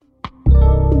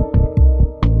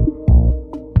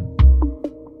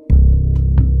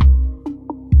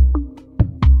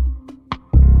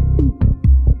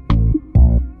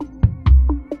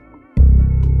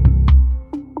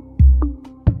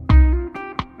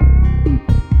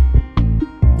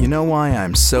You know why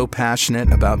I'm so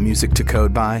passionate about Music to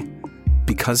Code By?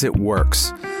 Because it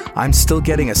works. I'm still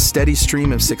getting a steady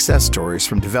stream of success stories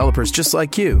from developers just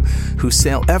like you who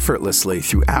sail effortlessly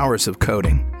through hours of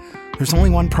coding. There's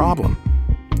only one problem.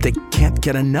 They can't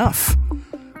get enough.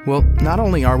 Well, not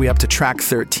only are we up to track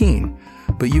 13,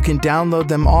 but you can download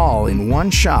them all in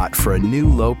one shot for a new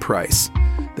low price.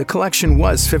 The collection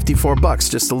was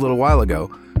 $54 just a little while ago.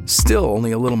 Still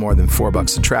only a little more than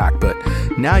 $4 a track, but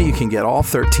now you can get all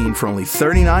 13 for only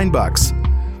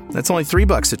 $39. That's only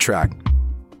 $3 a track.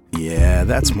 Yeah,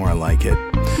 that's more like it.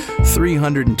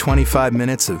 325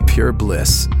 minutes of pure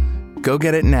bliss. Go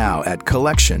get it now at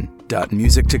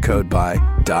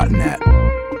collection.musictocodeby.net.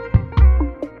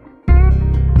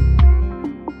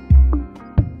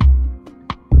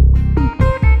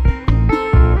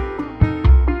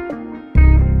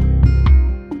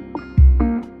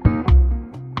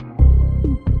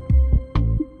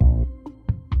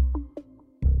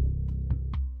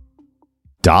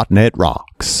 .NET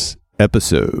Rocks,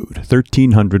 episode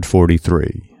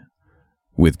 1343,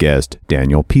 with guest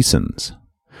Daniel Piessens.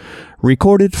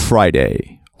 Recorded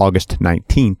Friday, August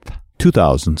 19th,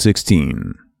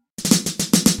 2016.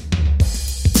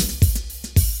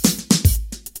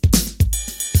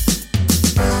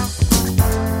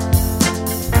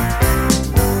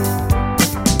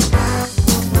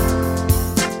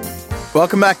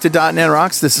 Welcome back to .NET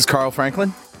Rocks. This is Carl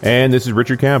Franklin. And this is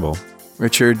Richard Campbell.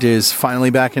 Richard is finally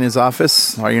back in his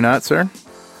office. Are you not, sir?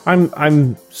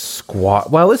 I'm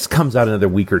squat. Well, this comes out another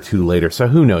week or two later, so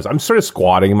who knows? I'm sort of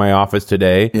squatting in my office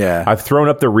today. Yeah. I've thrown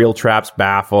up the Real Traps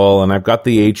baffle, and I've got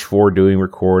the H4 doing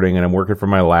recording, and I'm working from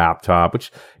my laptop,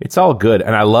 which it's all good.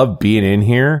 And I love being in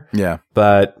here. Yeah.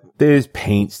 But there's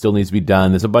paint still needs to be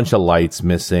done. There's a bunch of lights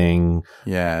missing.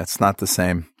 Yeah, it's not the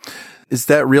same. Is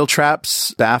that Real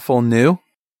Traps baffle new?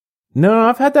 No,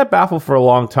 I've had that baffle for a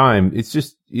long time. It's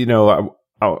just, I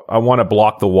want to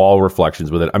block the wall reflections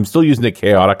with it. I'm still using the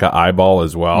Chaotica eyeball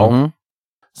as well. Mm-hmm.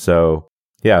 So,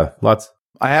 yeah, lots.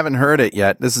 I haven't heard it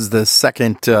yet. This is the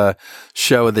second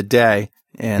show of the day.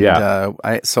 And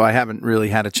I haven't really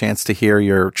had a chance to hear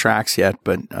your tracks yet,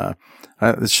 but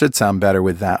it should sound better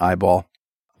with that eyeball.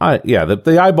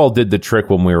 The eyeball did the trick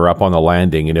when we were up on the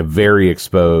landing in a very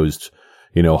exposed,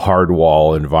 hard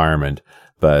wall environment.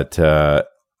 But,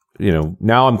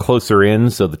 now I'm closer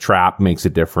in, so the trap makes a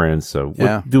difference. So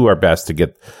we'll do our best to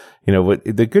get,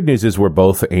 the good news is we're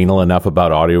both anal enough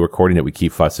about audio recording that we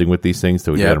keep fussing with these things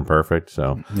till we get them perfect.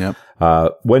 So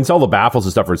once all the baffles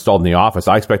and stuff are installed in the office,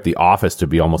 I expect the office to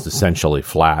be almost essentially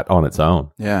flat on its own.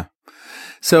 Yeah.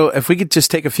 So if we could just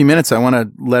take a few minutes, I want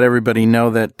to let everybody know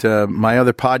that my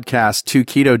other podcast, Two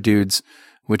Keto Dudes,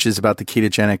 which is about the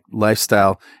ketogenic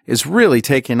lifestyle, is really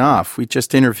taking off. We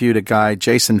just interviewed a guy,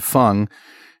 Jason Fung,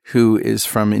 who is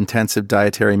from Intensive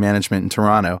Dietary Management in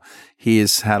Toronto. He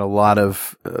has had a lot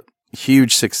of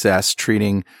huge success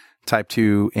treating type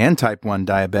 2 and type 1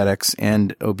 diabetics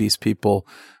and obese people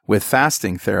with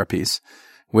fasting therapies,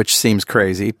 which seems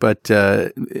crazy, but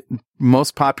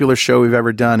most popular show we've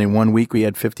ever done. In 1 week, we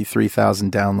had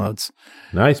 53,000 downloads.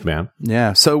 Nice, man.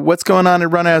 Yeah. So what's going on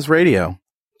at Run As Radio?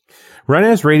 Run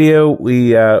As Radio,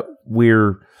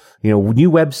 we're new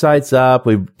websites up.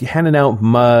 We're handing out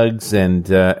mugs and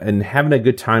having a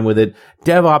good time with it.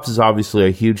 DevOps is obviously a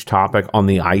huge topic on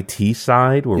the IT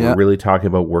side, where we're really talking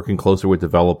about working closer with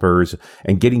developers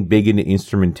and getting big into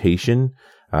instrumentation,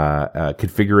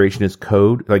 configuration as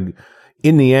code. Like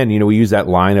in the end, we use that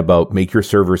line about make your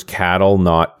servers cattle,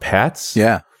 not pets.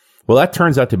 Yeah. Well, that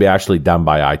turns out to be actually done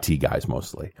by IT guys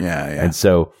mostly. Yeah. And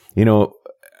so,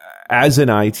 as an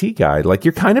IT guy,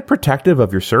 you're kind of protective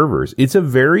of your servers. It's a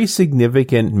very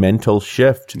significant mental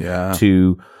shift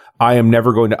to, I am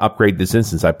never going to upgrade this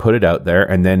instance. I put it out there.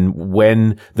 And then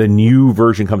when the new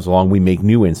version comes along, we make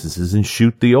new instances and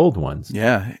shoot the old ones.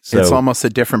 Yeah. So it's almost a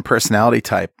different personality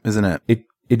type, isn't it?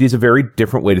 It is a very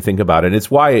different way to think about it. And it's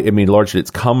why, largely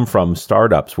it's come from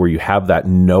startups where you have that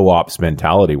no ops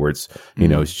mentality where it's,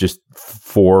 it's just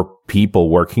four people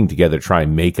working together to try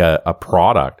and make a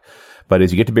product. But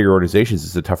as you get to bigger organizations,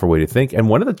 it's a tougher way to think. And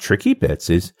one of the tricky bits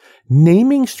is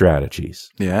naming strategies.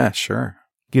 Yeah, sure.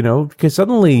 Because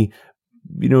suddenly,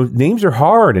 names are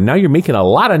hard and now you're making a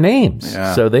lot of names.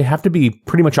 Yeah. So they have to be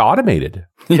pretty much automated.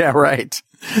 Yeah, right.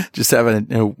 Just have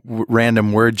a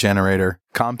random word generator,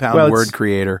 compound word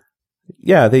creator.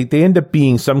 Yeah, they end up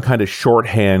being some kind of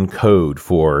shorthand code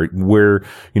for where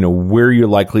you're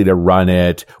likely to run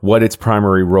it, what its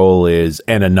primary role is,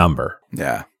 and a number.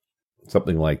 Yeah.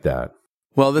 Something like that.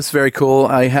 Well, this is very cool.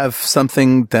 I have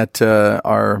something that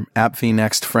our AppV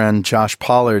Next friend Josh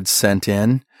Pollard sent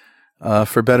in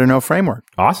for Better Know Framework.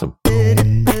 Awesome.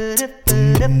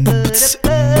 All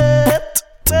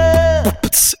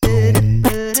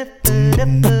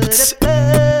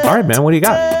right, man, what do you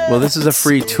got? Well, this is a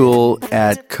free tool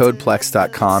at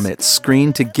codeplex.com. It's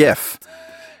Screen to GIF.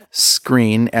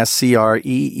 Screen,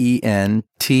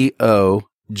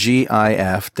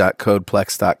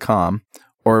 SCREENTOGIF.codeplex.com.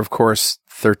 Or, of course,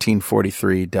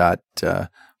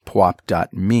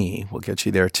 1343.pwop.me will get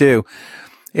you there, too.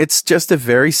 It's just a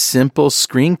very simple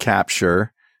screen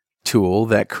capture tool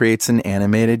that creates an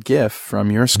animated GIF from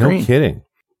your screen. No kidding.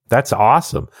 That's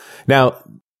awesome. Now,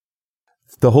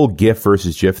 the whole GIF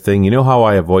versus GIF thing, you know how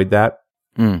I avoid that?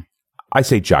 I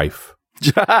say jive.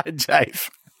 Jive.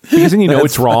 Because then you know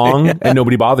it's wrong and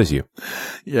nobody bothers you.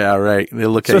 Yeah, right. They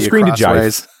look at you screen to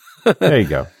crossways. jive. There you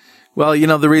go. Well, you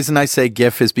know, the reason I say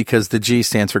GIF is because the G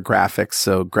stands for graphics.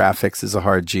 So graphics is a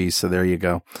hard G. So there you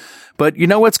go. But you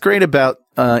know what's great about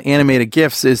animated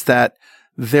GIFs is that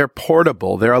they're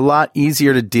portable. They're a lot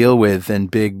easier to deal with than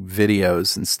big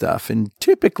videos and stuff. And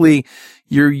typically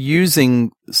you're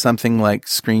using something like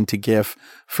Screen to GIF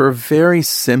for a very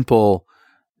simple,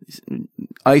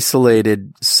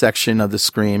 isolated section of the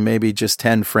screen, maybe just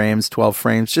 10 frames, 12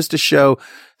 frames, just to show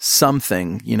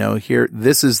something, you know, here,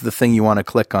 this is the thing you want to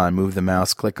click on, move the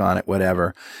mouse, click on it,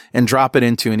 whatever, and drop it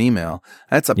into an email.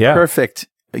 That's a perfect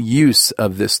use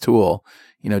of this tool,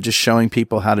 you know, just showing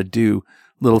people how to do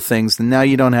little things. And now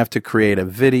you don't have to create a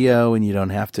video and you don't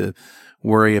have to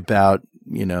worry about,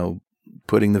 you know,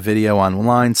 putting the video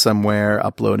online somewhere,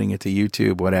 uploading it to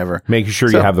YouTube, whatever. Making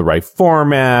sure you have the right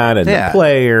format and the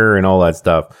player and all that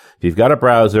stuff. If you've got a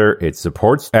browser, it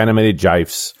supports animated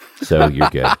GIFs, so you're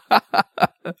good.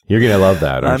 You're going to love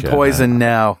that, aren't you? I'm poisoned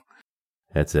now.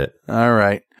 That's it. All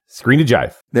right. Screen to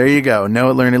GIF. There you go.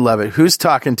 Know it, learn it, love it. Who's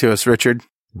talking to us, Richard?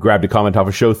 Grabbed a comment off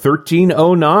of show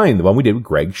 1309, the one we did with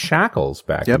Greg Shackles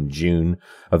back in June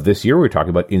of this year. We were talking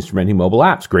about instrumenting mobile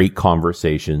apps. Great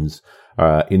conversations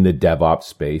in the DevOps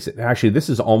space. Actually, this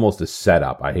is almost a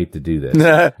setup. I hate to do this.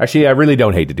 Actually, I really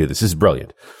don't hate to do this. This is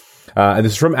brilliant. And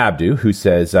this is from Abdu, who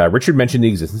says, Richard mentioned the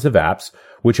existence of apps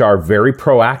which are very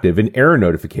proactive in error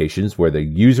notifications where the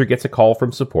user gets a call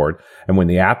from support and when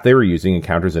the app they were using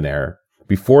encounters an error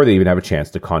before they even have a chance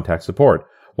to contact support.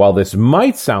 While this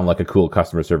might sound like a cool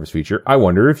customer service feature, I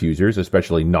wonder if users,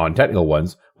 especially non-technical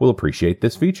ones, will appreciate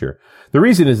this feature. The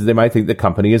reason is that they might think the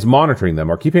company is monitoring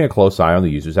them or keeping a close eye on the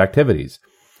user's activities.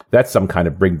 That's some kind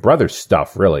of Big Brother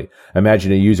stuff, really.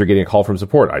 Imagine a user getting a call from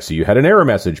support. I see you had an error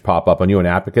message pop up on you in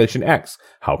application X.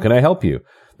 How can I help you?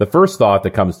 The first thought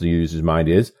that comes to the user's mind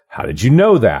is, how did you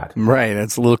know that? Right.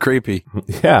 That's a little creepy.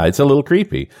 Yeah, it's a little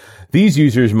creepy. These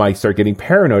users might start getting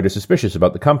paranoid or suspicious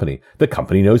about the company. The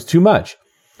company knows too much.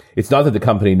 It's not that the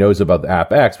company knows about the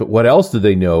app X, but what else do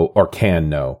they know or can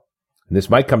know? And this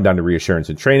might come down to reassurance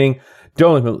and training.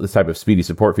 Don't implement this type of speedy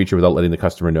support feature without letting the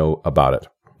customer know about it.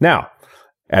 Now,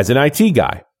 as an IT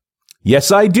guy,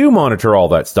 yes, I do monitor all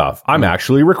that stuff. I'm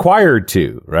actually required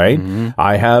to, right?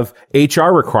 I have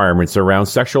HR requirements around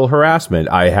sexual harassment.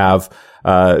 I have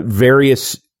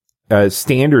various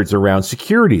standards around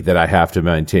security that I have to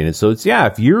maintain. And so it's,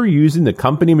 if you're using the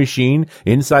company machine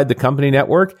inside the company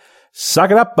network,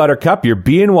 suck it up, Buttercup. You're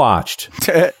being watched.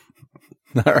 All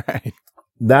right.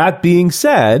 That being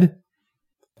said,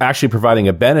 actually providing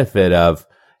a benefit of,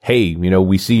 hey, you know,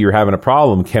 we see you're having a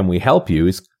problem. Can we help you?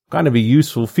 Is kind of a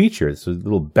useful feature. It's a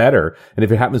little better. And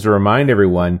if it happens to remind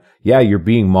everyone, you're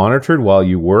being monitored while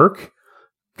you work,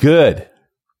 good.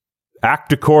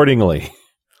 Act accordingly.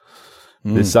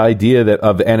 This idea that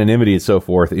of anonymity and so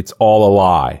forth, it's all a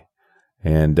lie.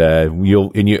 And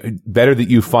better that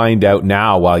you find out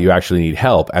now while you actually need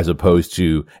help as opposed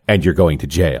to, and you're going to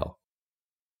jail.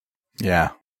 Yeah.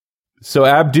 So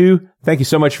Abdu, thank you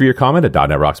so much for your comment. A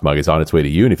 .NET Rocks mug is on its way to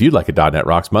you. And if you'd like a .NET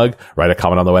Rocks mug, write a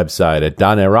comment on the website at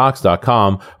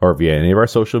 .NETRocks.com or via any of our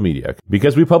social media.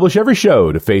 Because we publish every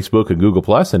show to Facebook and Google+.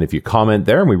 And if you comment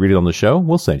there and we read it on the show,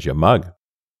 we'll send you a mug.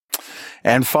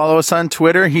 And follow us on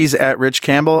Twitter. He's at Rich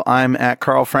Campbell. I'm at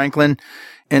Carl Franklin.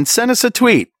 And send us a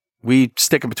tweet. We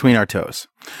stick it between our toes.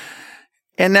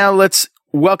 And now let's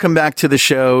welcome back to the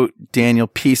show Daniel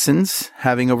Piessens.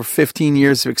 Having over 15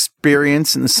 years of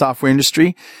experience in the software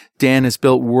industry, Dan has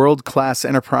built world-class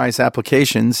enterprise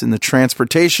applications in the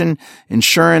transportation,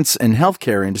 insurance, and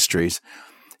healthcare industries.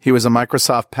 He was a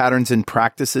Microsoft Patterns and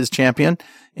Practices champion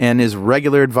and is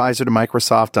regular advisor to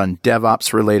Microsoft on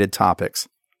DevOps-related topics.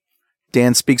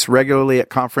 Dan speaks regularly at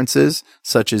conferences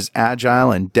such as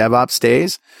Agile and DevOps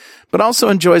Days, but also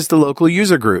enjoys the local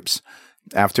user groups.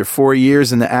 After 4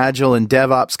 years in the Agile and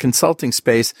DevOps consulting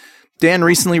space, Dan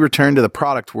recently returned to the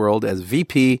product world as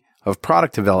VP of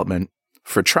Product Development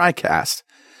for TriCast.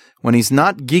 When he's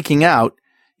not geeking out,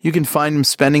 You can find him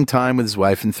spending time with his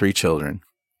wife and 3 children,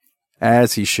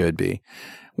 as he should be.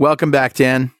 Welcome back,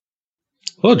 Dan.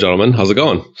 Hello, gentlemen. How's it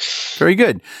going? Very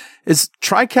good. Is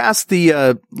TriCast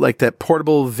the like that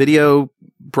portable video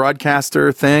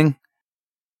broadcaster thing?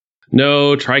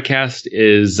 No, TriCast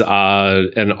is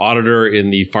an auditor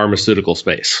in the pharmaceutical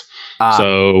space.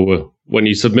 So when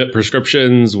you submit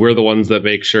prescriptions, we're the ones that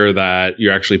make sure that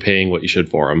you're actually paying what you should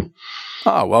for them.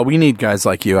 Oh, well, we need guys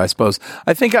like you, I suppose.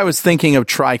 I think I was thinking of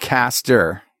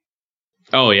TriCaster.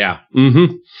 Oh, yeah.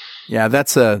 Mm-hmm. Yeah,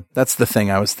 that's the thing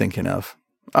I was thinking of.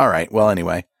 All right. Well,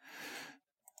 anyway.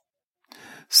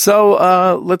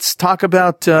 So let's talk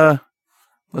about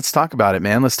it,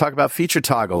 man. Let's talk about feature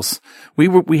toggles.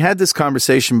 We had this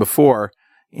conversation before,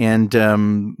 and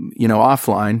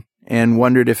offline, and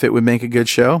wondered if it would make a good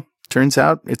show. Turns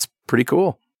out it's pretty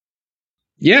cool.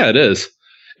 Yeah, it is.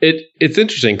 It's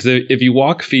interesting because if you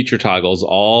walk feature toggles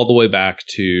all the way back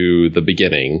to the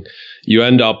beginning, you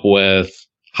end up with,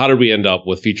 how did we end up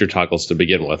with feature toggles to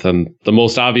begin with? And the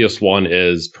most obvious one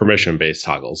is permission-based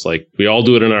toggles. Like, we all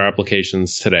do it in our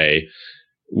applications today.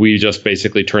 We just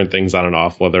basically turn things on and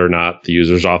off, whether or not the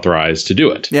user's authorized to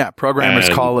do it. Yeah, programmers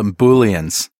call them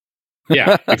Booleans.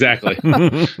 Yeah, exactly.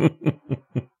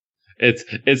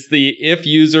 It's the if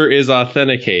user is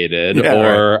authenticated,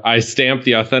 or right. I stamp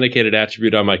the authenticated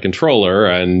attribute on my controller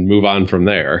and move on from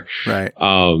there. Right.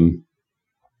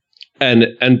 And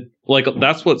like,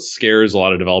 that's what scares a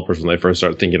lot of developers when they first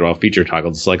start thinking about feature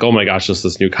toggles. It's like, oh my gosh, just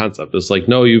this new concept. It's like,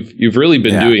 no, you've really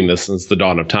been doing this since the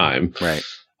dawn of time. Right.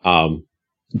 Although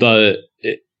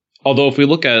if we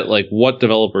look at like what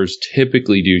developers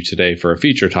typically do today for a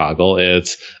feature toggle,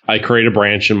 it's I create a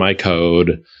branch in my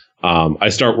code. I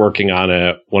start working on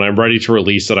it. When I'm ready to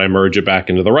release it, I merge it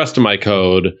back into the rest of my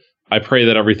code. I pray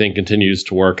that everything continues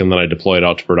to work, and then I deploy it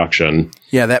out to production.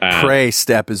 Yeah, that pray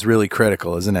step is really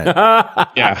critical, isn't it?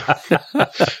 Yeah.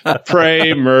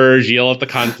 Pray, merge, yell at the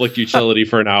conflict utility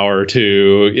for an hour or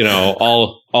two,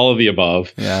 all of the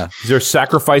above. Yeah. Is there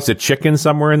sacrifice a chicken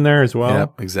somewhere in there as well?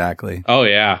 Yep, exactly. Oh,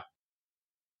 yeah.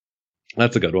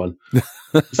 That's a good one.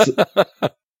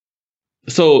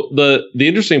 So the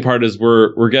interesting part is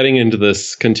we're getting into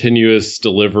this continuous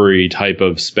delivery type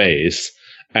of space,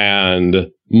 and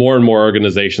more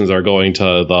organizations are going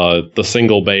to the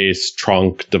single base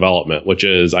trunk development, which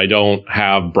is I don't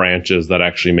have branches that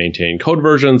actually maintain code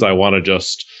versions. I want to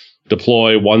just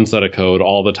deploy one set of code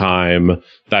all the time.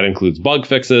 That includes bug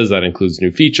fixes. That includes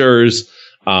new features.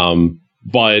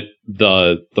 But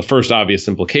the first obvious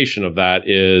implication of that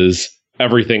is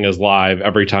everything is live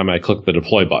every time I click the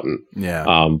deploy button.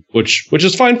 Yeah. Which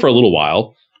is fine for a little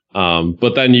while.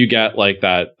 But then you get like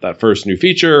that first new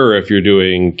feature, or if you're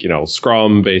doing,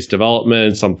 Scrum based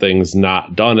development, something's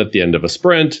not done at the end of a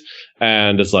sprint,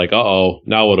 and it's like,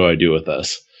 now what do I do with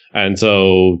this? And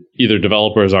so either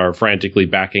developers are frantically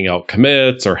backing out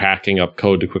commits or hacking up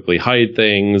code to quickly hide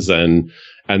things. And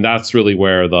that's really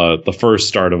where the first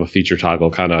start of a feature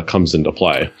toggle kind of comes into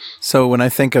play. So when I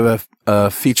think of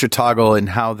a feature toggle and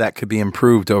how that could be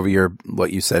improved over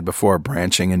what you said before,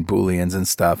 branching and Booleans and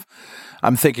stuff,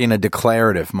 I'm thinking a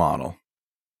declarative model.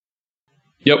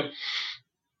 Yep.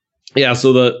 Yeah,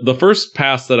 so the first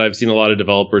pass that I've seen a lot of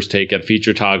developers take at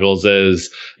feature toggles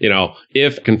is,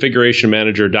 if configuration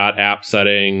manager.app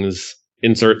settings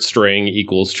insert string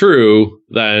equals true,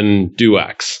 then do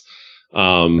X.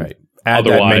 Right. Add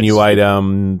that menu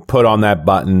item, put on that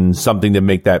button, something to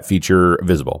make that feature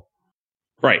visible.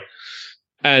 Right.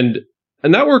 And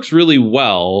that works really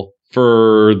well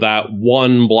for that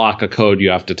one block of code you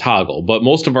have to toggle. But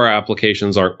most of our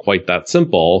applications aren't quite that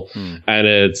simple. And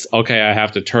it's, okay, I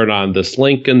have to turn on this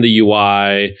link in the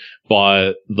UI,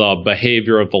 but the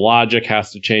behavior of the logic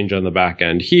has to change on the back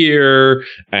end here,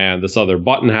 and this other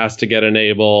button has to get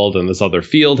enabled, and this other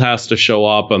field has to show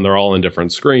up, and they're all in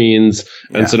different screens.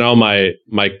 Yeah. And so now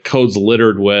my code's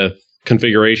littered with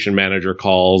configuration manager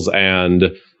calls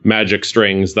and magic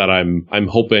strings that I'm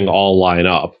hoping all line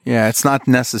up. Yeah, it's not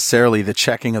necessarily the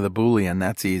checking of the Boolean,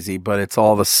 that's easy, but it's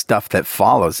all the stuff that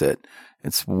follows it.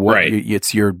 It's what right.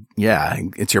 It's your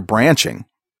branching.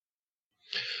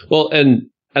 Well,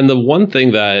 and the one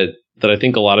thing that I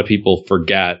think a lot of people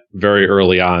forget very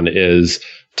early on is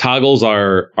toggles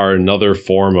are another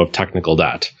form of technical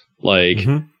debt. Like,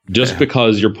 just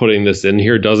because you're putting this in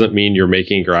here doesn't mean you're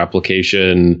making your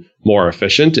application more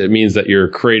efficient. It means that you're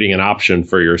creating an option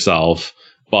for yourself.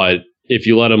 But if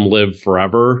you let them live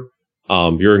forever,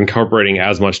 you're incorporating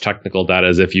as much technical debt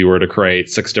as if you were to create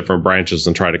 6 different branches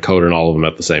and try to code in all of them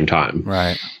at the same time.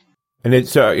 Right. And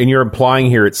and you're implying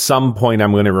here at some point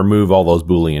I'm going to remove all those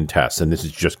Boolean tests, and this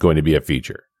is just going to be a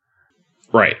feature.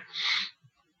 Right.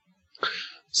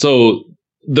 So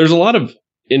there's a lot of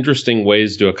interesting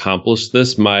ways to accomplish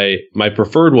this. My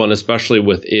preferred one, especially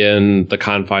within the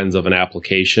confines of an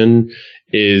application,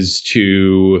 is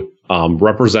to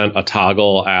represent a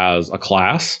toggle as a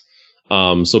class.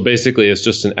 So basically, it's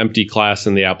just an empty class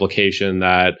in the application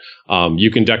that you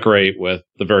can decorate with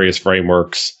the various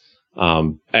frameworks.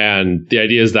 And the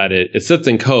idea is that it sits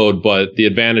in code, but the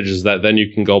advantage is that then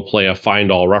you can go play a find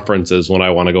all references when I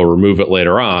want to go remove it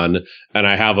later on. And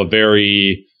I have a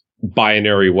very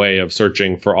binary way of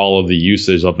searching for all of the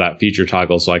uses of that feature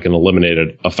toggle so I can eliminate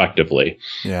it effectively.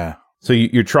 Yeah. So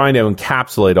you're trying to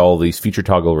encapsulate all these feature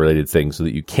toggle related things so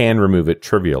that you can remove it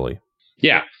trivially.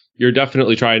 Yeah, you're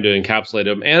definitely trying to encapsulate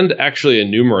them and actually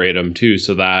enumerate them too,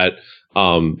 so that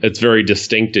it's very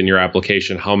distinct in your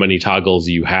application how many toggles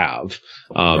you have.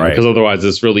 Right. Because otherwise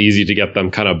it's really easy to get them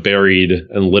kind of buried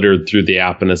and littered through the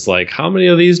app. And it's like, how many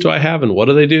of these do I have and what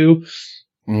do they do?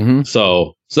 Mm-hmm.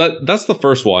 So that's the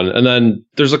first one. And then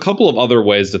there's a couple of other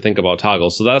ways to think about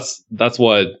toggles. So that's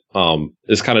what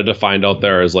is kind of defined out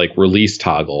there as like release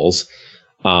toggles.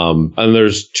 And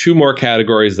there's two more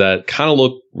categories that kind of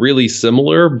look really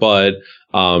similar, but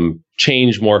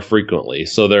change more frequently.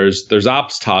 So there's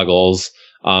ops toggles,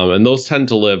 and those tend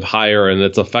to live higher, and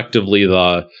it's effectively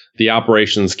the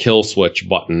operations kill switch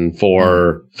button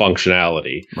for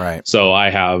functionality. Right. So I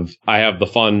have the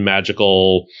fun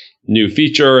magical new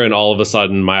feature, and all of a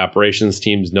sudden my operations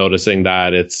team's noticing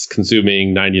that it's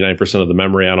consuming 99% of the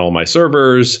memory on all my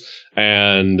servers,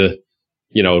 and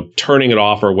turning it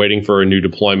off or waiting for a new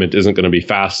deployment isn't going to be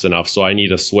fast enough. So I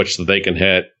need a switch that they can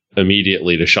hit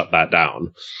immediately to shut that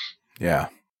down. Yeah.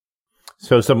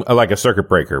 So some like a circuit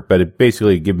breaker, but it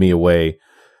basically give me a way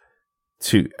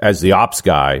to, as the ops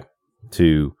guy,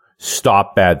 to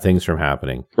stop bad things from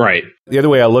happening. Right. The other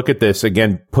way I look at this,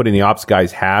 again, putting the ops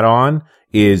guy's hat on,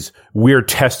 is we're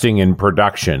testing in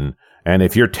production. And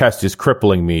if your test is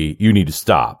crippling me, you need to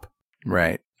stop.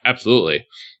 Right. Absolutely.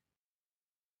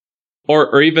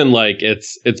 Or even like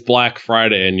it's Black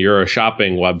Friday and you're a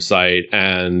shopping website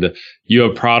and you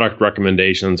have product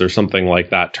recommendations or something like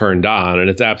that turned on, and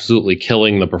it's absolutely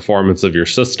killing the performance of your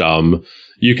system.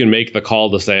 You can make the call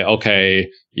to say, okay,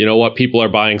 you know what? People are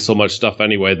buying so much stuff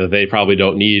anyway that they probably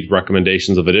don't need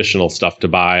recommendations of additional stuff to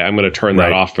buy. I'm going to turn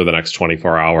that off for the next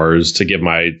 24 hours to give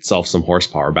myself some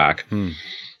horsepower back.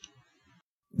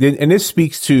 And this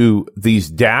speaks to these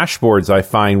dashboards I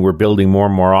find we're building more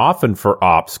and more often for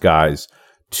ops guys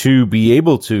to be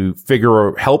able to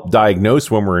help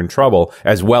diagnose when we're in trouble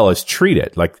as well as treat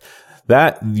it. Like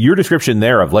that, your description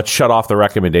there of let's shut off the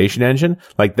recommendation engine,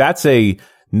 like this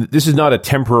is not a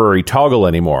temporary toggle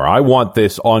anymore. I want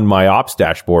this on my ops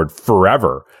dashboard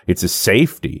forever. It's a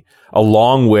safety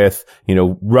along with,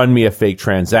 run me a fake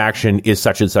transaction. Is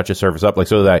such and such a service up? Like,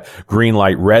 so that green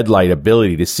light, red light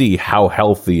ability to see how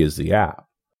healthy is the app.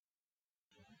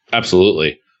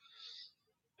 Absolutely.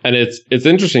 And it's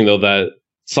interesting though that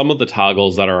some of the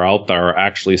toggles that are out there are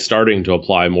actually starting to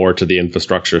apply more to the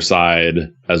infrastructure side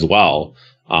as well.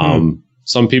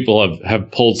 Some people have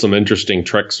pulled some interesting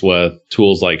tricks with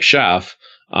tools like Chef,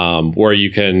 where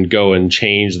you can go and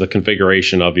change the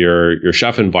configuration of your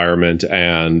Chef environment,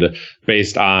 and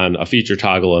based on a feature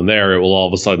toggle in there, it will all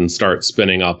of a sudden start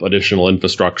spinning up additional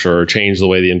infrastructure or change the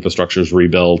way the infrastructure is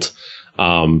rebuilt.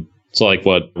 So like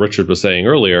what Richard was saying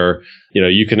earlier,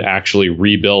 you can actually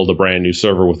rebuild a brand new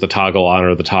server with the toggle on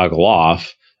or the toggle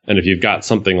off. And if you've got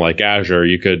something like Azure,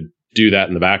 you could do that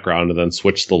in the background and then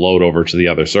switch the load over to the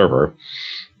other server.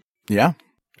 Yeah.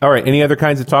 All right. Any other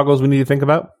kinds of toggles we need to think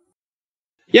about?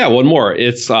 Yeah, one more.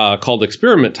 It's called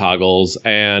experiment toggles.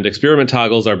 And experiment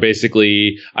toggles are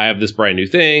basically, I have this brand new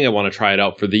thing. I want to try it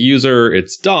out for the user.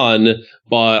 It's done,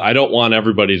 but I don't want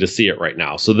everybody to see it right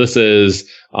now. So this is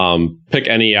pick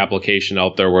any application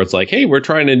out there where it's like, hey, we're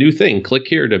trying a new thing. Click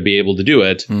here to be able to do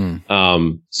it.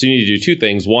 So you need to do two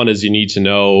things. One is you need to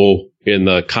know in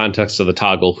the context of the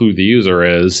toggle who the user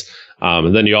is.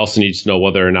 And then you also need to know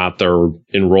whether or not they're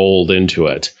enrolled into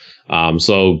it.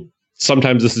 So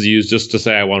sometimes this is used just to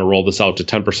say, I want to roll this out to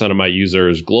 10% of my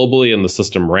users globally, and the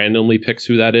system randomly picks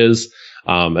who that is.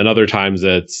 And other times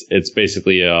it's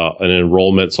basically an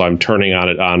enrollment. So I'm turning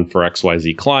it on for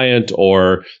XYZ client,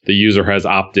 or the user has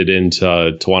opted in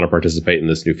to want to participate in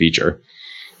this new feature.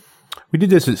 We did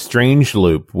this at Strange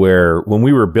Loop, where when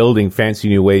we were building fancy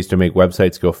new ways to make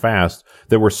websites go fast,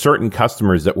 there were certain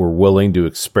customers that were willing to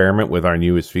experiment with our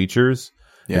newest features.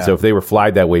 Yeah. And so if they were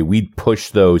flagged that way, we'd push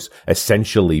those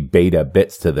essentially beta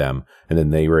bits to them, and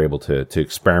then they were able to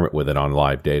experiment with it on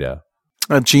live data.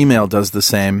 Gmail does the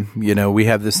same. We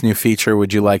have this new feature.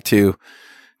 Would you like to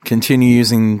continue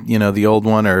using, the old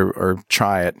one or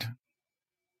try it?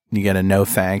 You get a no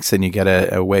thanks, and you get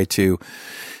a way to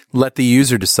let the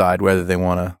user decide whether they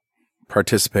want to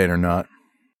participate or not.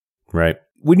 Right.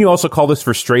 Wouldn't you also call this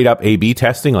for straight up A/B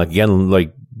testing? Like, again,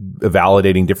 like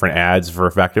validating different ads for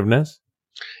effectiveness?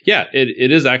 Yeah,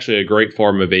 it is actually a great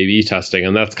form of A/B testing.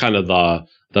 And that's kind of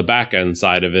the back end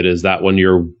side of it, is that when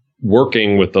you're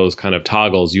working with those kind of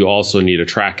toggles, you also need a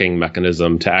tracking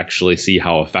mechanism to actually see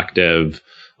how effective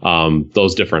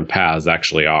those different paths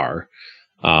actually are.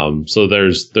 So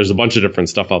there's a bunch of different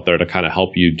stuff out there to kind of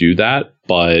help you do that.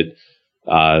 But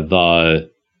the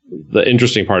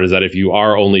interesting part is that if you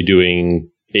are only doing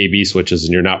A/B switches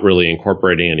and you're not really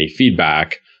incorporating any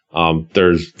feedback,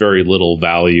 there's very little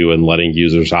value in letting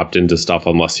users opt into stuff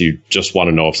unless you just want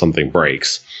to know if something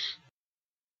breaks.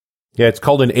 Yeah, it's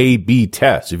called an A/B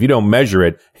test. If you don't measure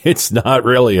it, it's not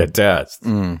really a test.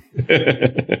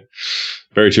 Very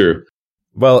true.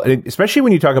 Well, especially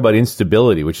when you talk about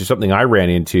instability, which is something I ran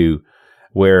into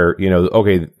where,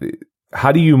 okay,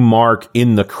 how do you mark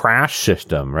in the crash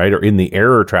system, right? Or in the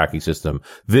error tracking system,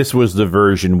 this was the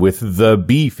version with the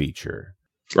B feature.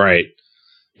 Right.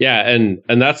 Yeah. And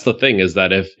that's the thing, is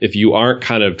that if you aren't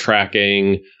kind of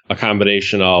tracking a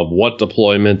combination of what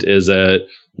deployment is it,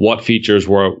 what features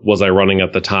was I running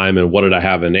at the time, and what did I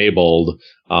have enabled,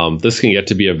 this can get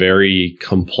to be a very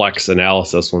complex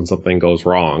analysis when something goes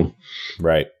wrong.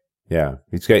 Right. Yeah.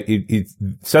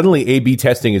 Suddenly A/B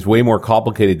testing is way more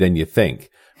complicated than you think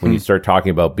when you start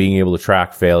talking about being able to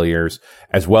track failures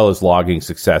as well as logging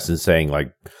success and saying,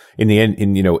 like, in the end,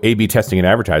 A/B testing and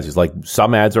advertising, like,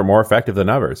 some ads are more effective than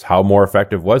others. How more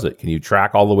effective was it? Can you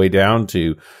track all the way down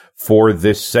to, for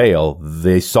this sale,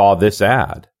 they saw this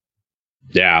ad?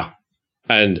 Yeah.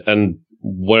 And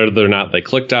whether or not they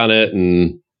clicked on it,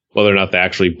 and whether or not they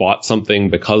actually bought something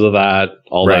because of that,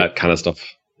 all that kind of stuff.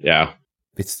 Yeah.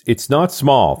 It's not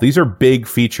small. These are big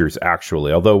features,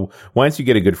 actually. Although once you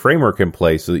get a good framework in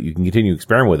place so that you can continue to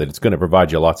experiment with it, it's going to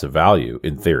provide you lots of value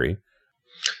in theory.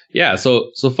 Yeah.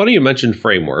 So funny you mentioned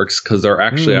frameworks, because there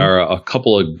actually are a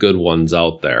couple of good ones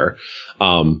out there.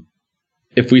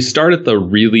 If we start at the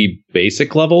really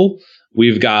basic level,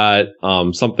 we've got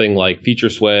something like Feature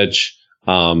Switch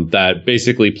that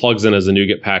basically plugs in as a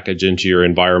NuGet package into your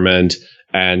environment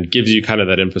and gives you kind of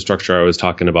that infrastructure I was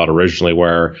talking about originally,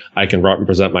 where I can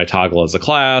represent my toggle as a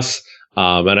class.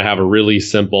 And I have a really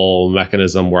simple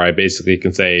mechanism where I basically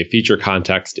can say feature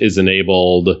context is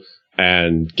enabled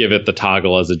and give it the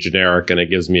toggle as a generic, and it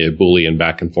gives me a Boolean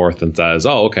back and forth and says,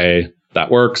 oh, okay, that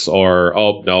works, or,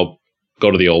 oh, no,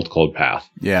 go to the old code path.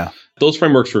 Yeah. Those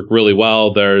frameworks work really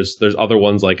well. There's other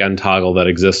ones like ntoggle that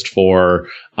exist for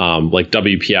like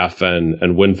WPF and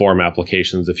WinForm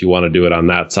applications if you want to do it on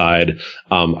that side.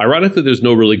 Ironically, there's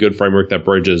no really good framework that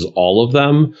bridges all of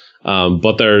them,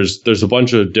 but there's a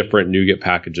bunch of different NuGet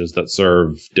packages that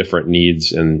serve different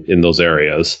needs in those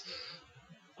areas.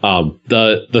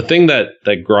 The thing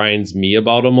that grinds me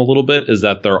about them a little bit is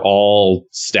that they're all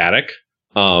static.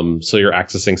 So you're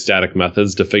accessing static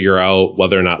methods to figure out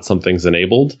whether or not something's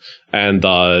enabled. And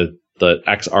the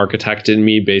X architect in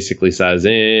me basically says,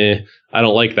 I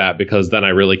don't like that, because then I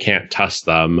really can't test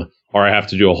them, or I have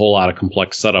to do a whole lot of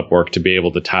complex setup work to be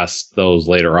able to test those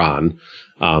later on.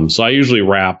 So I usually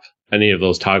wrap any of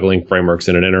those toggling frameworks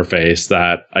in an interface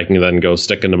that I can then go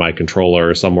stick into my controller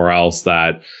or somewhere else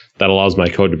that allows my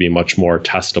code to be much more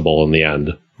testable in the end.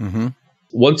 Mm-hmm.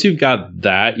 Once you've got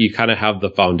that, you kind of have the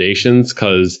foundations,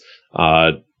 because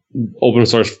open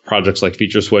source projects like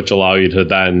Feature Switch allow you to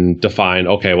then define,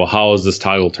 okay, well, how is this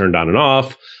toggle turned on and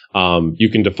off? You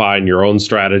can define your own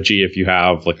strategy if you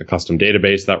have like a custom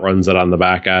database that runs it on the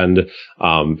back end.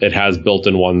 It has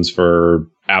built-in ones for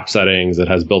app settings. It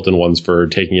has built-in ones for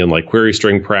taking in like query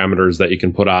string parameters that you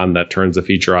can put on that turns the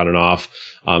feature on and off.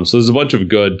 So there's a bunch of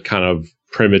good kind of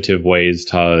primitive ways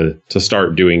to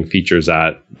start doing features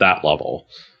at that level.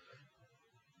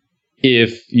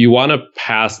 If you want to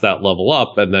pass that level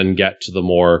up and then get to the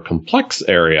more complex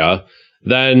area,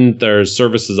 then there's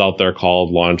services out there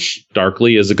called Launch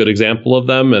Darkly is a good example of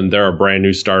them. And they're a brand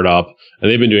new startup, and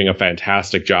they've been doing a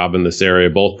fantastic job in this area,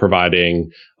 both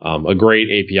providing a great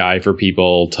API for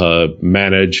people to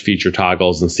manage feature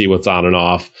toggles and see what's on and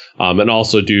off, and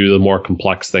also do the more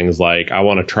complex things like I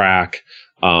want to track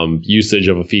usage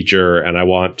of a feature, and I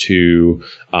want to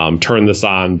turn this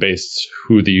on based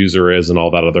who the user is and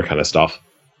all that other kind of stuff.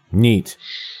 Neat.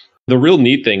 The real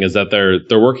neat thing is that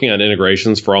they're working on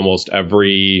integrations for almost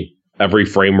every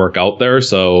framework out there.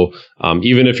 So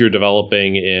even if you're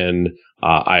developing in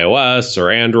iOS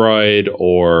or Android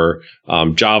or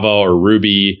Java or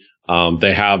Ruby,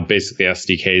 they have basically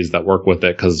SDKs that work with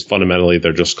it, because fundamentally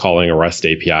they're just calling a REST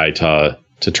API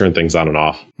to turn things on and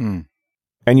off.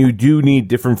 And you do need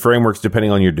different frameworks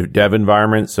depending on your dev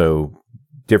environment. So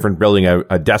different building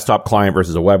a desktop client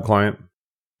versus a web client.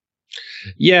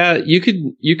 Yeah, you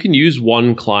can use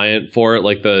one client for it.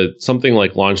 Like something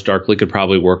like Launch Darkly could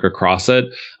probably work across it.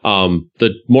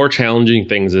 The more challenging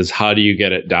things is how do you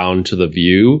get it down to the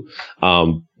view?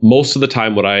 Most of the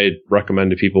time, what I recommend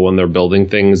to people when they're building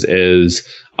things is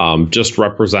just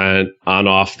represent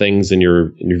on-off things in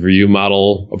your view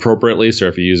model appropriately. So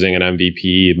if you're using an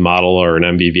MVP model or an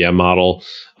MVVM model,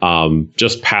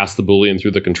 just pass the Boolean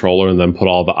through the controller and then put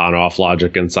all the on-off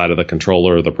logic inside of the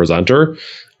controller or the presenter.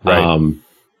 Right.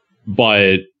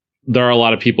 But there are a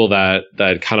lot of people that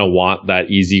kind of want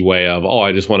that easy way of,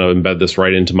 I just want to embed this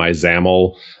right into my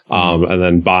XAML, and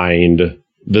then bind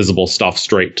visible stuff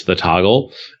straight to the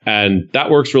toggle. And that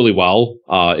works really well.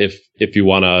 If you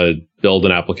want to build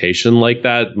an application like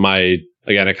that,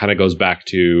 again, it kind of goes back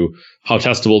to how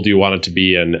testable do you want it to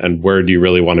be and where do you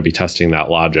really want to be testing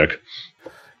that logic?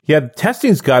 Yeah,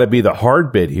 testing's got to be the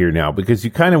hard bit here now because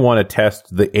you kind of want to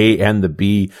test the A and the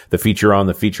B, the feature on,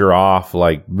 the feature off,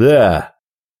 like, bleh.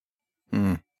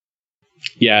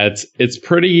 Yeah, it's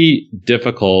pretty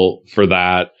difficult for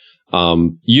that.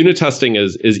 Unit testing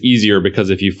is easier because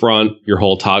if you front your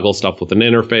whole toggle stuff with an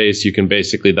interface, you can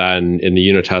basically then in the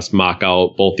unit test mock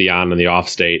out both the on and the off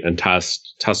state and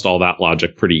test all that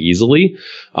logic pretty easily.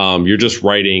 You're just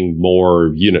writing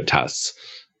more unit tests,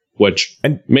 which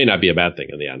may not be a bad thing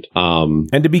in the end.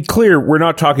 And to be clear, we're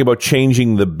not talking about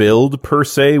changing the build per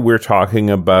se. We're talking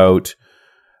about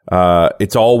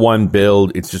it's all one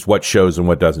build. It's just what shows and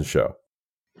what doesn't show.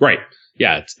 Right.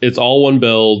 Yeah, it's all one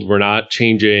build. We're not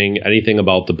changing anything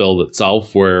about the build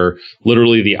itself, where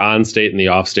literally the on state and the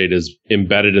off state is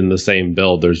embedded in the same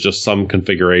build. There's just some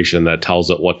configuration that tells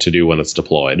it what to do when it's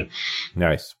deployed.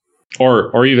 Nice.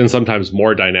 Or even sometimes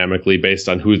more dynamically based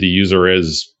on who the user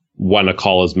is when a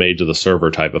call is made to the server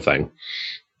type of thing.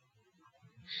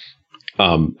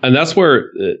 And that's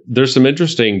where there's some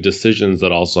interesting decisions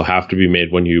that also have to be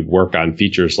made when you work on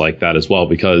features like that as well,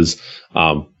 because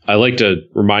I like to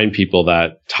remind people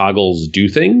that toggles do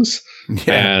things.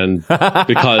 Yeah. And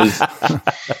because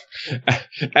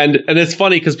and it's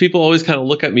funny because people always kind of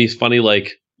look at me funny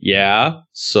like, yeah,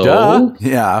 so duh.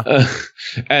 Yeah.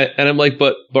 And I'm like,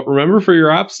 but remember for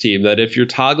your ops team that if your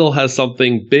toggle has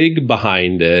something big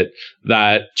behind it,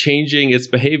 that changing its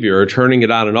behavior or turning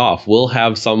it on and off will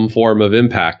have some form of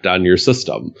impact on your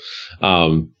system.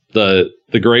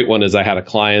 The great one is I had a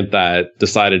client that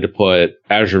decided to put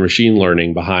Azure Machine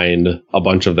Learning behind a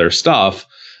bunch of their stuff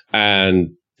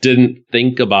and didn't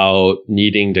think about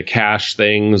needing to cache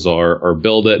things or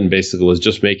build it, and basically was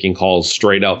just making calls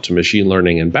straight out to machine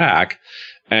learning and back.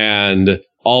 And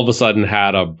all of a sudden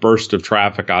had a burst of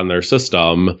traffic on their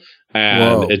system,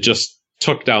 and it just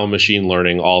took down machine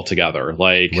learning altogether.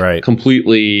 Like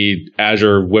completely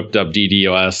Azure whipped up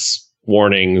DDoS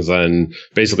warnings and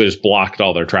basically just blocked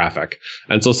all their traffic.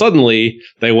 And so suddenly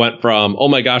they went from, oh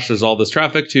my gosh, there's all this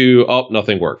traffic to, oh,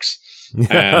 nothing works.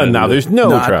 And now there's no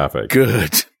traffic.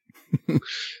 Good.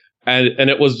 And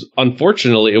it was,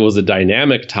 unfortunately, it was a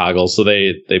dynamic toggle. So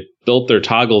they built their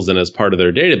toggles in as part of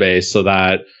their database so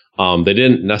that they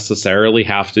didn't necessarily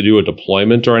have to do a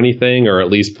deployment or anything, or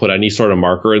at least put any sort of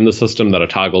marker in the system that a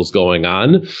toggle's going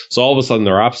on. So all of a sudden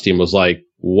their ops team was like,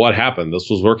 what happened? This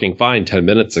was working fine 10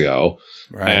 minutes ago.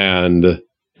 Right. And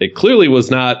it clearly was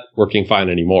not working fine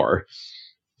anymore.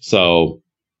 So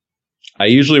I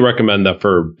usually recommend that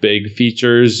for big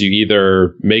features, you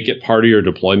either make it part of your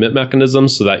deployment mechanism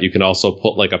so that you can also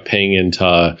put like a ping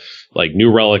into like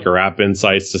New Relic or App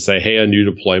Insights to say, hey, a new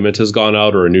deployment has gone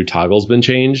out or a new toggle's been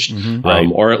changed.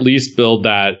 Mm-hmm. Or at least build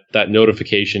that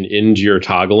notification into your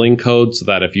toggling code so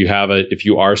that if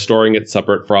you are storing it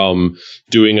separate from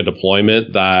doing a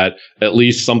deployment, that at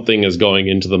least something is going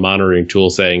into the monitoring tool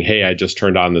saying, hey, I just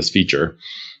turned on this feature.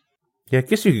 Yeah, I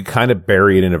guess you could kind of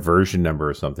bury it in a version number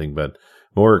or something, but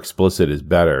more explicit is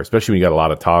better, especially when you got a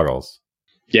lot of toggles.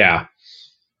 Yeah.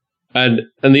 And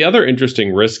the other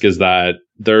interesting risk is that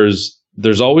there's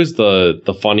always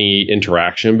the funny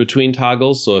interaction between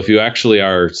toggles. So if you actually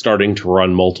are starting to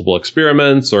run multiple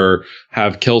experiments or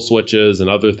have kill switches and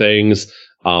other things,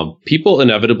 people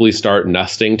inevitably start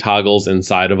nesting toggles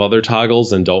inside of other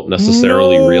toggles and don't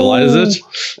necessarily realize it.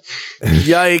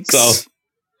 Yikes. So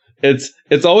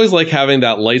it's always like having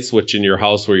that light switch in your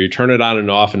house where you turn it on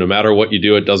and off, and no matter what you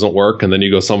do, it doesn't work. And then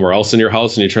you go somewhere else in your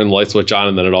house and you turn the light switch on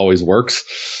and then it always works.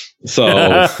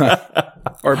 So,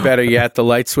 or better yet, the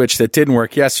light switch that didn't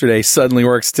work yesterday suddenly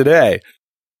works today.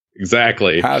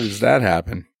 Exactly. How does that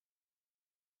happen?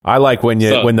 I like when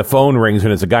the phone rings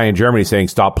and it's a guy in Germany saying,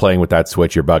 stop playing with that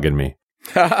switch. You're bugging me.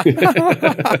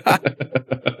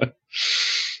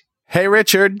 Hey,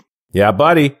 Richard. Yeah,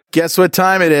 buddy. Guess what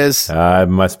time it is? It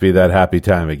must be that happy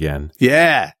time again.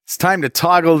 Yeah, it's time to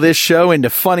toggle this show into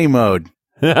funny mode.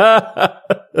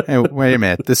 Hey, wait a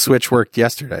minute. This switch worked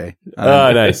yesterday.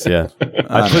 Oh, nice. Yeah.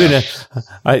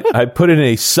 I put in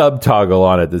a sub toggle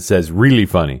on it that says really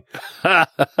funny. All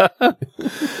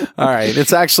right.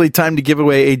 It's actually time to give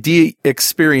away a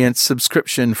D-Experience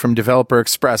subscription from Developer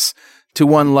Express to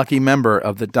one lucky member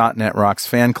of the .NET Rocks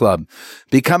fan club.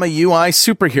 Become a UI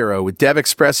superhero with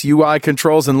DevExpress UI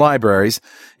controls and libraries,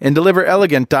 and deliver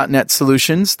elegant .NET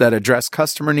solutions that address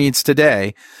customer needs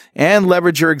today, and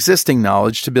leverage your existing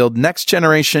knowledge to build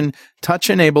next-generation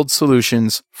touch-enabled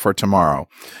solutions for tomorrow.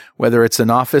 Whether it's an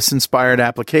Office-inspired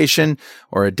application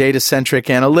or a data-centric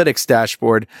analytics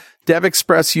dashboard,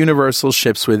 DevExpress Universal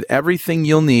ships with everything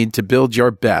you'll need to build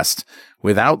your best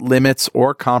without limits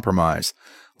or compromise.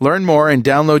 Learn more and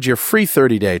download your free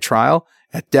 30-day trial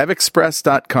at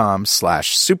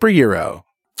devexpress.com/superhero.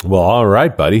 Well, all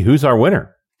right, buddy. Who's our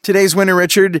winner? Today's winner,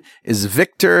 Richard, is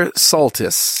Victor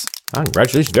Saltis. Oh,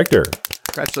 congratulations, Victor.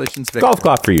 Congratulations, Victor. Golf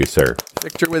clap for you, sir.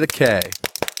 Victor with a K.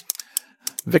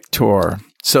 Victor.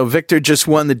 So Victor just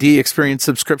won the D-Experience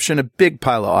subscription, a big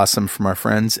pile of awesome from our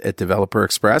friends at Developer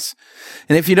Express.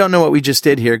 And if you don't know what we just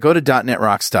did here, go to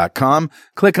 .NETRocks.com,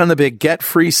 click on the big Get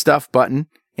Free Stuff button,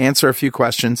 answer a few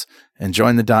questions, and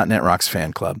join the .NET Rocks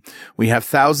fan club. We have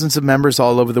thousands of members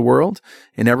all over the world.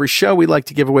 In every show, we like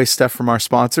to give away stuff from our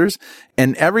sponsors.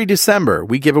 And every December,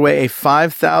 we give away a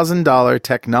 $5,000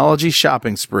 technology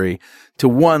shopping spree to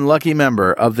one lucky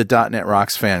member of the .NET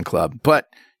Rocks fan club. But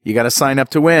you got to sign up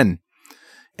to win.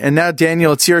 And now,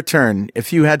 Daniel, it's your turn.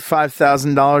 If you had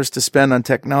 $5,000 to spend on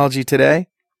technology today,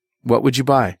 what would you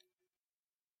buy?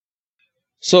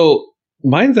 So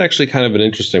mine's actually kind of an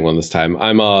interesting one this time.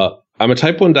 I'm a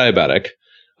type 1 diabetic,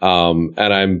 and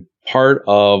I'm part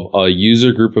of a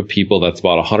user group of people that's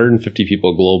about 150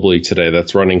 people globally today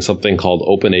that's running something called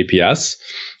OpenAPS.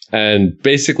 And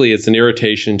basically, it's an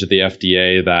irritation to the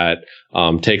FDA that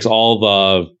takes all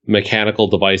the mechanical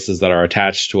devices that are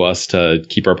attached to us to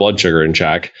keep our blood sugar in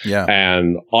check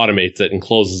and automates it and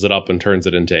closes it up and turns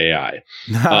it into AI.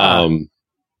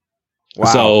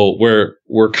 Wow. So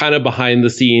we're kind of behind the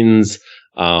scenes,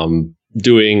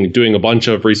 doing a bunch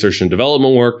of research and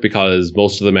development work because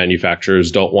most of the manufacturers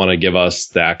don't want to give us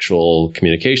the actual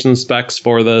communication specs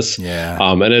for this. Yeah.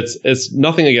 And it's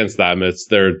nothing against them. It's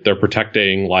they're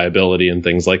protecting liability and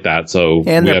things like that. So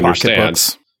and we their understand.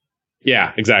 pocketbooks.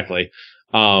 Yeah, exactly.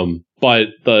 But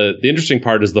the interesting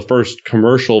part is the first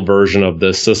commercial version of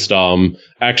this system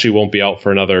actually won't be out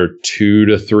for another 2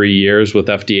 to 3 years with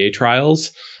FDA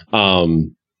trials.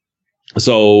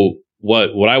 So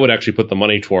what I would actually put the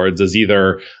money towards is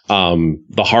either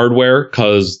the hardware,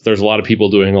 because there's a lot of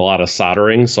people doing a lot of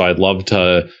soldering. So I'd love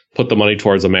to put the money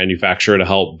towards a manufacturer to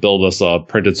help build us a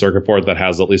printed circuit board that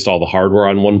has at least all the hardware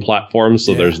on one platform.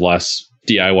 So there's less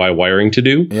DIY wiring to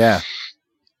do. Yeah.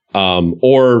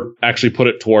 Or actually put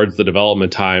it towards the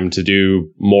development time to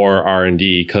do more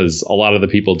R&D, because a lot of the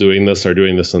people doing this are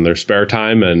doing this in their spare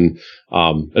time, and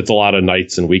it's a lot of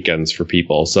nights and weekends for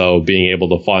people. So being able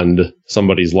to fund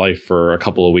somebody's life for a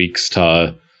couple of weeks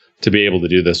to be able to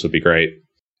do this would be great.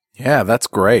 Yeah, that's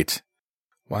great.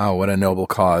 Wow, what a noble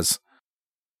cause.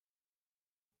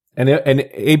 And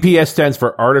APS stands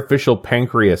for Artificial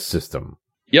Pancreas System.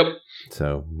 Yep.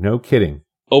 So no kidding.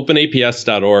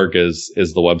 OpenAPS.org is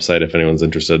the website if anyone's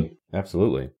interested.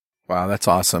 Absolutely. Wow, that's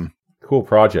awesome. Cool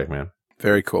project, man.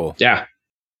 Very cool. Yeah.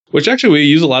 Which actually we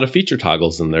use a lot of feature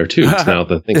toggles in there too, now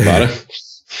that I think about it.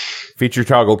 Feature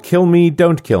toggle, kill me,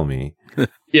 don't kill me.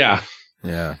 Yeah.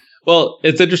 Yeah. Well,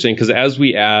 it's interesting because as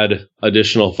we add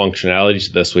additional functionality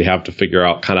to this, we have to figure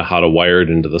out kind of how to wire it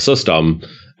into the system.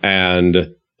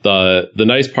 And the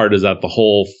nice part is that the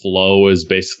whole flow is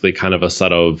basically kind of a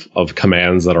set of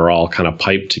commands that are all kind of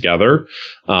piped together.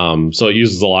 So it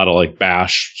uses a lot of like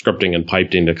bash scripting and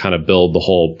piping to kind of build the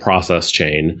whole process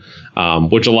chain,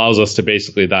 which allows us to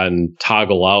basically then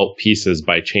toggle out pieces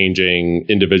by changing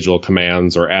individual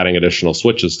commands or adding additional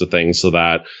switches to things, so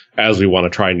that as we want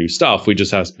to try new stuff, we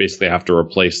just basically have to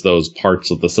replace those parts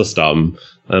of the system.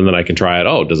 And then I can try it.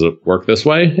 Oh, does it work this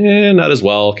way? Not as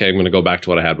well. Okay, I'm going to go back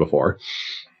to what I had before.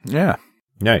 Yeah.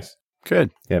 Nice. Good.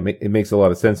 Yeah, it makes a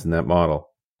lot of sense in that model.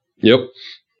 Yep.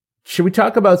 Should we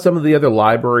talk about some of the other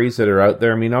libraries that are out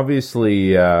there? I mean,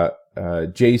 obviously,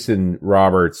 Jason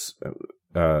Roberts'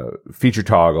 feature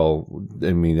toggle,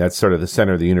 I mean, that's sort of the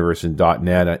center of the universe in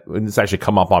 .NET. And it's actually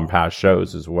come up on past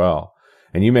shows as well.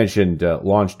 And you mentioned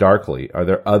Launch Darkly. Are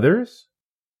there others?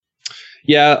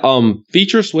 Yeah,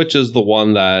 Feature Switch is the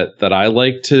one that I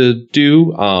like to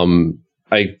do.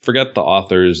 I forget the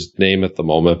author's name at the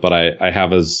moment, but I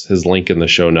have his link in the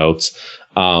show notes.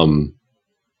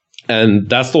 And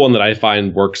that's the one that I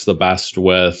find works the best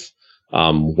with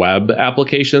web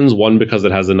applications. One, because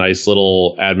it has a nice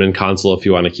little admin console if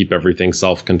you want to keep everything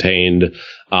self-contained.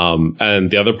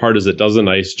 And the other part is it does a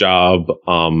nice job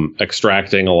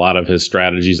extracting a lot of his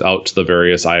strategies out to the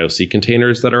various IOC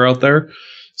containers that are out there.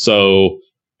 So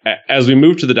as we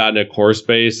move to the .NET Core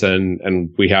space and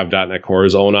we have .NET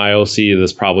Core's own IOC,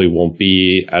 this probably won't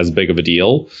be as big of a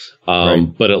deal. Right.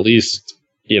 But at least,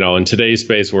 in today's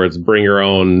space where it's bring your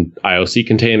own IOC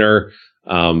container,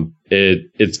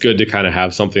 it's good to kind of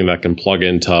have something that can plug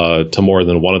into more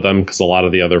than one of them, because a lot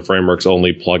of the other frameworks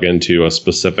only plug into a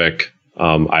specific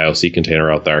IOC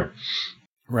container out there.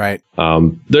 Right.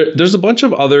 There's a bunch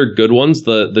of other good ones.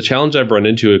 The challenge I've run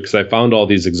into, because I found all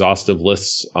these exhaustive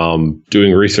lists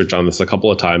doing research on this a couple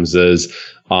of times, is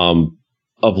a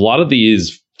lot of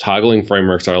these toggling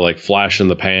frameworks are like flash in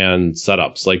the pan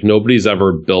setups. Like nobody's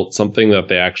ever built something that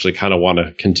they actually kind of want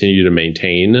to continue to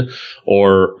maintain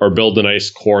or build a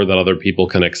nice core that other people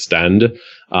can extend.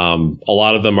 A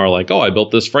lot of them are like, oh, I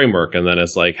built this framework, and then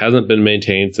it's like hasn't been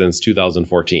maintained since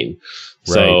 2014.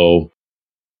 Right. So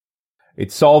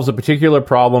it solves a particular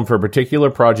problem for a particular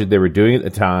project they were doing at the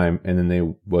time, and then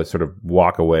they sort of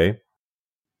walk away.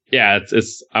 Yeah,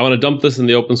 it's I want to dump this in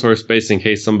the open source space in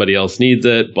case somebody else needs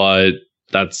it, but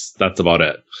that's about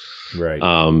it. Right.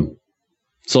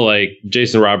 So like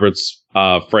Jason Roberts'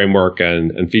 framework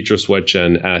and Feature Switch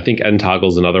and I think NToggle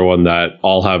is another one that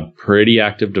all have pretty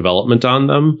active development on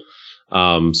them.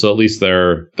 So at least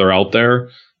they're out there.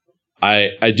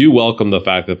 I do welcome the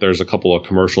fact that there's a couple of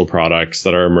commercial products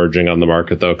that are emerging on the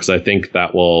market though, because I think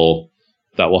that will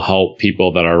help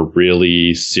people that are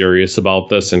really serious about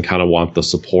this and kind of want the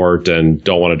support and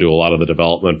don't want to do a lot of the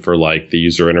development for like the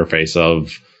user interface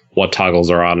of what toggles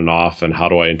are on and off and how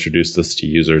do I introduce this to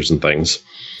users and things.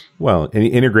 Well, and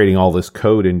integrating all this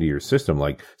code into your system,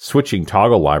 like switching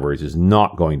toggle libraries, is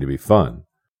not going to be fun.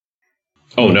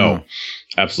 Oh, no.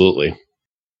 Absolutely.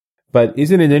 But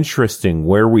isn't it interesting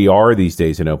where we are these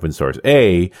days in open source?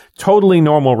 Totally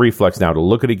normal reflex now to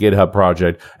look at a GitHub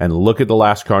project and look at the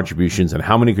last contributions and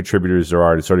how many contributors there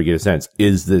are to sort of get a sense,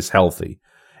 is this healthy?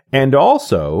 And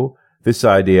also this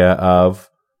idea of,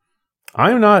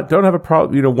 don't have a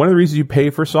problem. One of the reasons you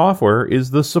pay for software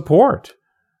is the support.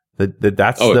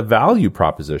 That's the value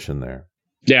proposition there.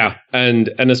 Yeah. And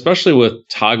especially with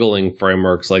toggling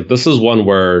frameworks, like this is one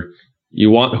where you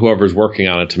want whoever's working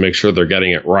on it to make sure they're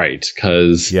getting it right.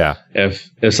 Cause if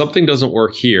something doesn't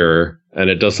work here and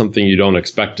it does something you don't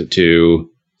expect it to,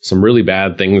 some really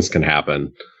bad things can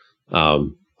happen.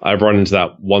 I've run into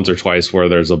that once or twice where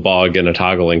there's a bug in a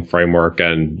toggling framework,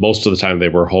 and most of the time they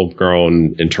were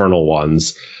homegrown internal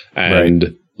ones.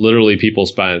 And literally people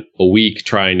spent a week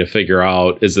trying to figure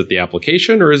out, is it the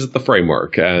application or is it the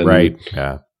framework? And right.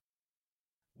 Yeah.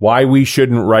 Why we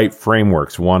shouldn't write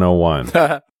frameworks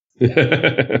 101.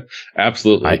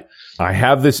 Absolutely. I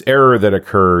have this error that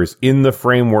occurs in the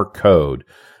framework code.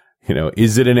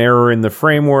 Is it an error in the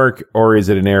framework or is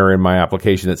it an error in my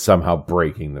application that's somehow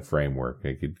breaking the framework?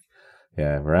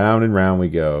 Round and round we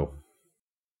go.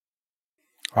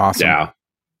 Awesome. Yeah.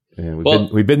 And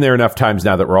we've been there enough times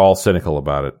now that we're all cynical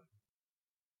about it.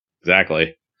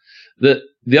 Exactly.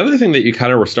 The other thing that you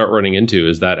kind of start running into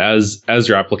is that as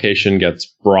your application gets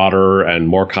broader and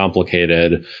more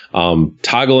complicated,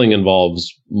 toggling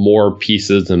involves more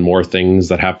pieces and more things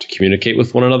that have to communicate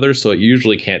with one another. So it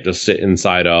usually can't just sit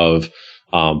inside of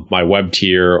my web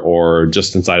tier or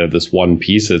just inside of this one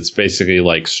piece. It's basically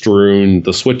like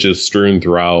the switch is strewn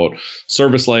throughout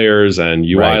service layers and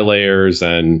UI layers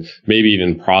and maybe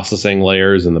even processing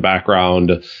layers in the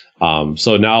background.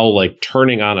 So now like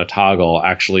turning on a toggle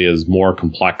actually is more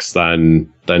complex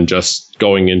than just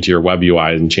going into your web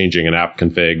UI and changing an app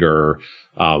config or,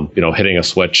 hitting a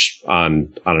switch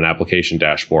on an application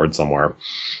dashboard somewhere.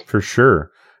 For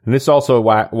sure. And this also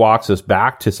walks us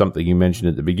back to something you mentioned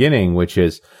at the beginning, which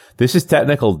is this is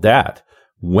technical debt.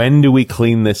 When do we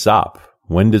clean this up?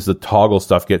 When does the toggle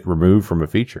stuff get removed from a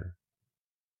feature?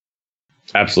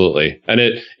 Absolutely. And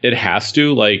it has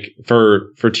to, like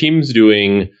for teams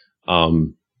doing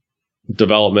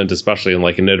development, especially in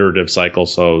like an iterative cycle,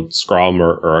 so Scrum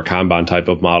or a Kanban type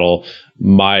of model,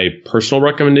 my personal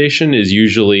recommendation is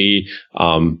usually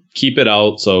keep it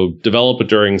out. So develop it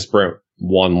during sprint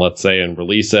 1, let's say, and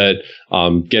release it.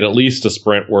 Get at least a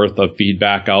sprint worth of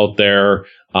feedback out there.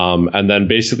 And then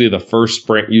basically the first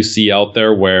sprint you see out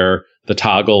there where the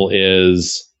toggle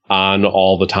is on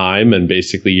all the time and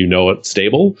basically it's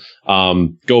stable,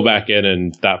 go back in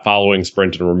and that following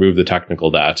sprint and remove the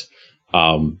technical debt.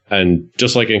 And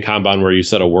just like in Kanban where you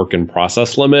set a work in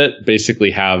process limit,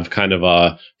 basically have kind of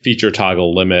a feature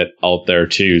toggle limit out there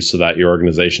too, so that your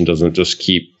organization doesn't just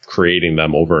keep creating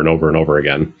them over and over and over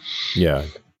again. Yeah.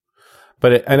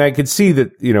 But, and I could see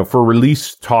that, for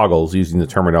release toggles, using the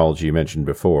terminology you mentioned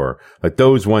before, like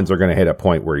those ones are going to hit a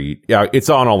point where it's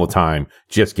on all the time.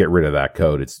 Just get rid of that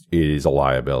code. It is a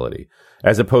liability,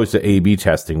 as opposed to A/B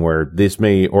testing where this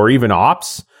may, or even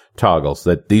ops toggles,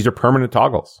 that these are permanent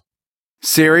toggles.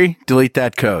 Siri, delete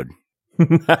that code.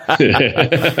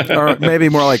 Or maybe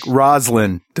more like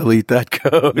Roslyn, delete that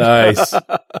code. Nice.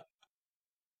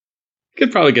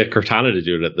 Could probably get Cortana to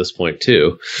do it at this point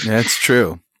too. That's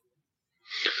true.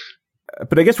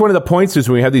 But I guess one of the points is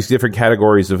when we have these different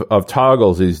categories of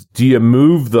toggles is, do you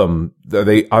move them?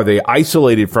 Are they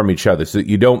isolated from each other so that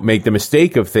you don't make the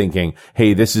mistake of thinking,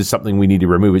 hey, this is something we need to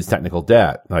remove. It's technical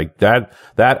debt. Like that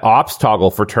ops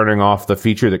toggle for turning off the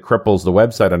feature that cripples the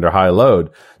website under high load.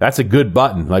 That's a good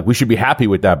button. Like we should be happy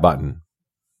with that button.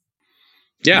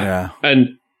 Yeah.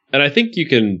 And I think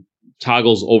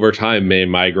toggles over time may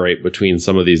migrate between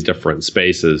some of these different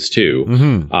spaces too.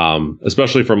 Mm-hmm.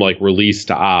 Especially from like release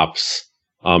to ops,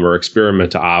 or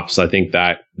experiment to ops. I think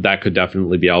that could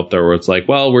definitely be out there where it's like,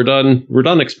 well, we're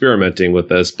done experimenting with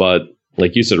this, but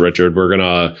like you said, Richard, we're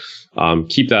going to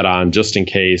keep that on just in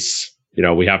case,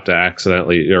 we have to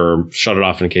accidentally or shut it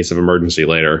off in case of emergency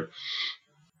later.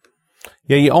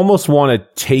 Yeah, you almost want to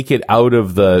take it out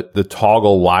of the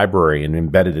toggle library and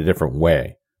embed it a different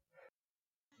way.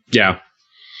 Yeah.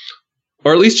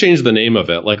 Or at least change the name of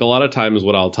it. Like a lot of times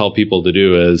what I'll tell people to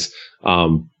do is,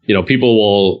 people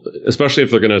will, especially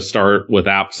if they're going to start with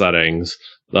app settings,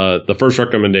 the first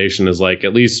recommendation is like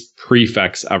at least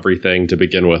prefix everything to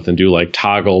begin with and do like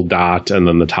toggle dot and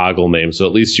then the toggle name. So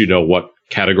at least you know what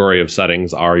category of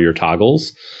settings are your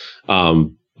toggles.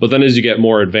 But then as you get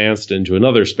more advanced into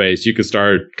another space, you could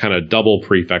start kind of double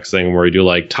prefixing where you do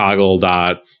like toggle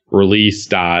dot release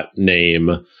dot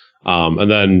name.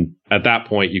 And then at that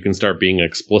point, you can start being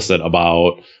explicit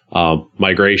about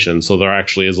migration. So there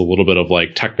actually is a little bit of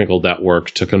like technical debt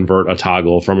work to convert a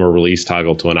toggle from a release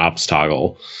toggle to an ops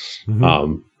toggle.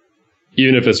 Mm-hmm.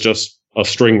 Even if it's just a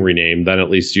string rename, then at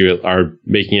least you are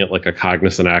making it like a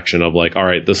cognizant action of like, all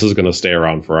right, this is going to stay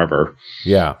around forever.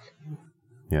 Yeah.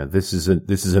 Yeah. This is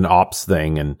an ops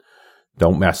thing, and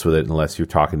don't mess with it unless you're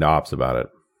talking to ops about it.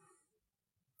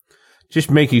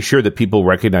 Just making sure that people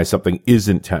recognize something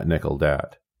isn't technical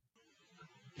debt.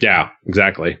 Yeah,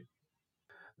 exactly.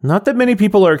 Not that many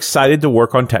people are excited to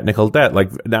work on technical debt.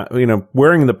 Like,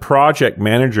 wearing the project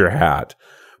manager hat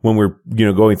when we're,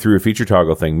 going through a feature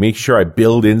toggle thing, make sure I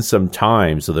build in some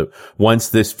time so that once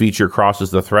this feature crosses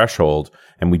the threshold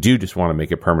and we do just want to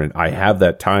make it permanent, I have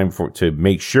that time to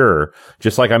make sure,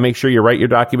 just like I make sure you write your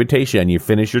documentation, you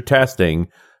finish your testing,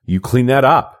 you clean that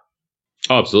up.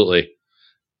 Oh, absolutely.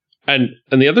 And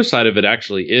the other side of it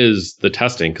actually is the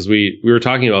testing, because we were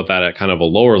talking about that at kind of a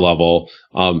lower level.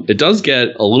 It does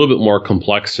get a little bit more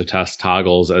complex to test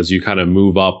toggles as you kind of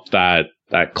move up that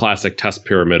classic test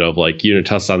pyramid of like unit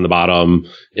tests on the bottom,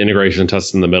 integration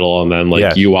tests in the middle, and then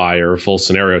like UI or full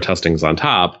scenario testings on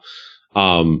top.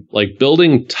 Like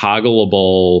building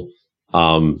toggleable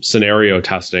scenario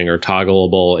testing or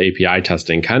toggleable API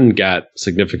testing can get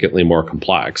significantly more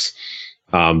complex.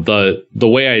 The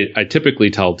way I typically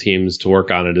tell teams to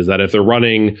work on it is that if they're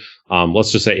running, let's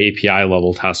just say API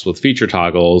level tests with feature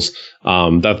toggles,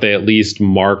 that they at least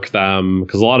mark them,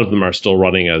 because a lot of them are still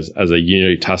running as a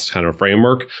unit test kind of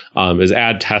framework, is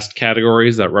add test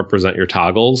categories that represent your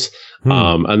toggles.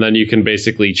 And then you can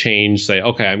basically say,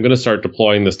 okay, I'm going to start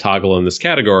deploying this toggle in this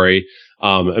category.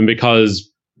 And because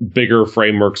bigger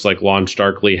frameworks like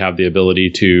LaunchDarkly have the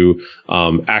ability to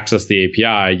access the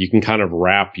API, you can kind of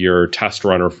wrap your test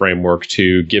runner framework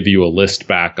to give you a list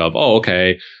back of, oh,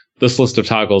 okay, this list of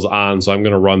toggles on, so I'm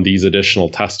going to run these additional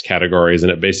test categories,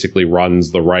 and it basically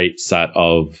runs the right set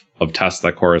of tests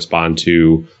that correspond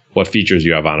to what features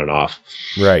you have on and off.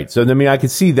 Right. So, I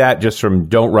could see that just from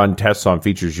don't run tests on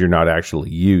features you're not actually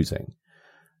using.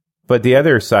 But the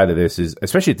other side of this is,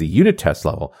 especially at the unit test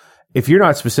level, if you're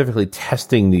not specifically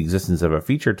testing the existence of a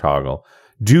feature toggle,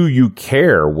 do you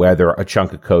care whether a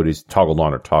chunk of code is toggled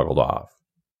on or toggled off?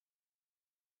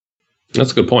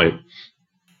 That's a good point.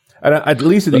 And at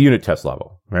least at the unit test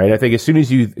level, right? I think as soon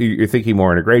as you're thinking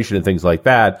more integration and things like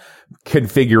that,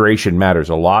 configuration matters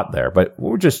a lot there. But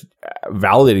we're just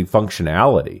validating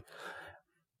functionality.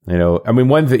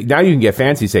 One thing, now you can get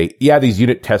fancy, say, yeah, these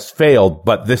unit tests failed,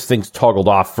 but this thing's toggled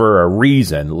off for a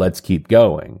reason. Let's keep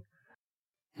going.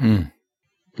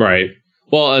 Right.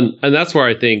 Well, and that's where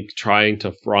I think trying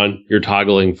to front your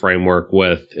toggling framework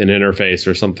with an interface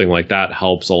or something like that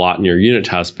helps a lot in your unit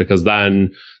test, because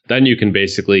then you can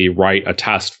basically write a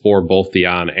test for both the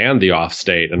on and the off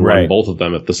state and run both of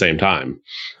them at the same time.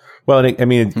 Well,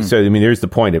 there's the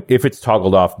point. If it's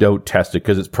toggled off, don't test it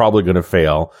because it's probably going to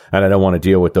fail. And I don't want to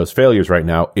deal with those failures right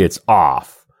now. It's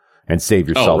off and save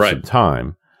yourself some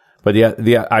time. But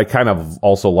I kind of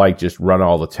also like just run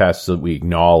all the tests so that we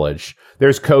acknowledge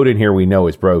there's code in here we know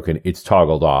is broken. It's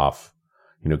toggled off.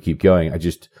 Keep going.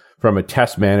 From a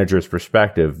test manager's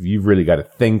perspective, you've really got to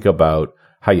think about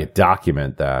how you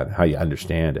document that, how you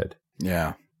understand it.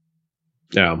 Yeah.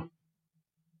 Yeah.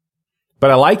 But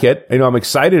I like it. I'm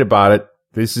excited about it.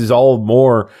 This is all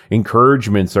more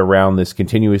encouragements around this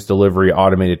continuous delivery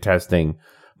automated testing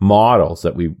models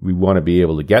that we want to be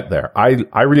able to get there.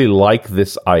 I really like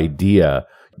this idea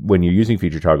when you're using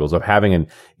feature toggles of having an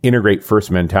integrate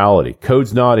first mentality.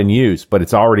 Code's not in use, but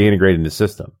it's already integrated in the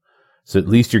system. So at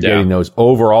least you're getting those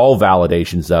overall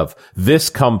validations of this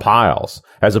compiles,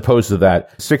 as opposed to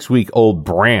that 6-week-old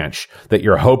branch that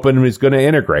you're hoping is going to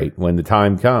integrate when the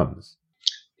time comes.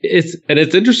 It's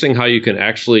interesting how you can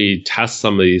actually test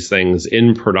some of these things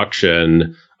in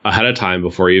production ahead of time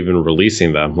before even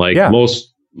releasing them.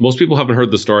 Most people haven't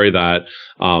heard the story that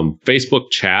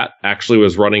Facebook chat actually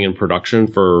was running in production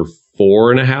for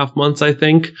 4.5 months, I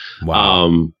think.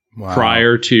 Wow.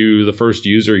 Prior to the first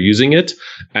user using it.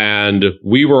 And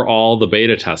we were all the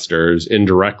beta testers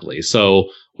indirectly. So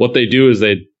what they do is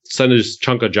they send a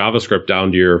chunk of JavaScript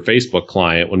down to your Facebook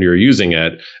client when you're using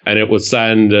it, and it would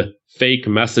send fake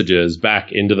messages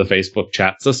back into the Facebook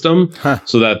chat system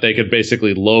so that they could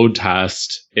basically load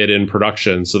test it in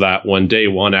production, so that when day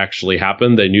one actually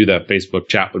happened, they knew that Facebook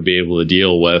chat would be able to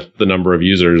deal with the number of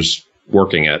users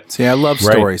working it. See, I love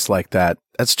stories like that.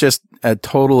 That's just a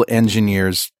total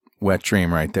engineer's wet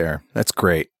dream right there. That's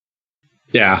great.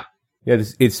 Yeah. Yeah,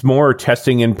 it's more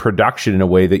testing in production in a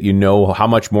way that how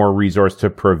much more resource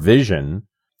to provision.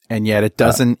 And yet it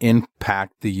doesn't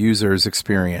impact the user's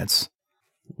experience.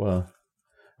 Well,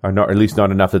 or not, at least not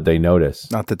enough that they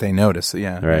notice. Not that they notice,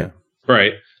 yeah. Right. Yeah.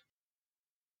 Right.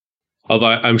 Although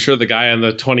I'm sure the guy on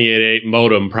the 28.8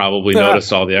 modem probably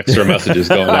noticed all the extra messages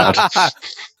going out.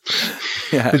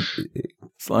 Yeah.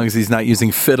 As long as he's not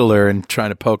using Fiddler and trying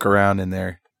to poke around in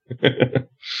there.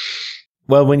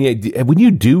 Well, when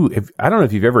you do, I don't know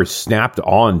if you've ever snapped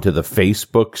on to the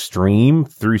Facebook stream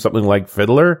through something like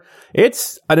Fiddler.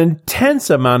 It's an intense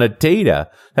amount of data.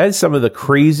 That is some of the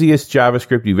craziest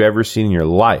JavaScript you've ever seen in your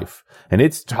life. And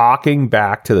it's talking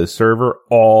back to the server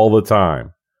all the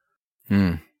time.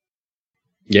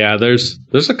 Yeah, there's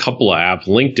a couple of apps.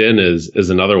 LinkedIn is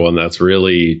another one that's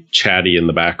really chatty in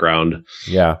the background.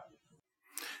 Yeah.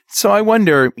 So I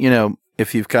wonder,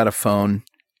 if you've got a phone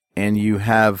and you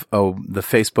have the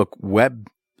Facebook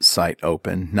website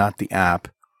open, not the app,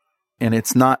 and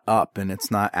it's not up and it's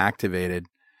not activated,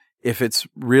 if it's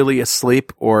really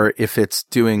asleep or if it's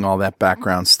doing all that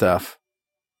background stuff.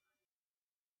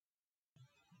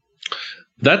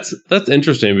 That's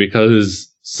interesting,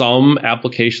 because some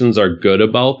applications are good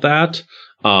about that.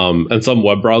 And some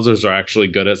web browsers are actually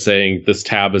good at saying this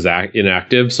tab is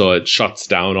inactive, so it shuts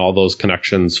down all those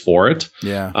connections for it.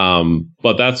 Yeah.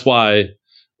 But that's why,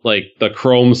 the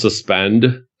Chrome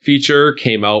suspend feature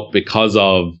came out because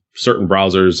of certain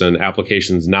browsers and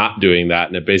applications not doing that,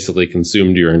 and it basically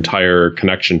consumed your entire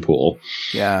connection pool.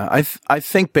 Yeah, I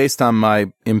think based on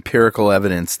my empirical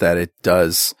evidence that it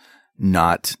does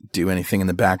not do anything in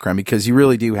the background, because you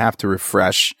really do have to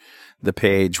refresh the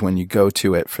page when you go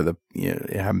to it for you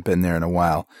haven't been there in a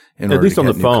while. At least on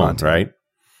the phone, right?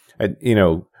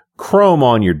 Chrome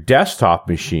on your desktop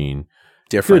machine.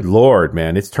 Different. Good Lord,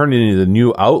 man. It's turned into the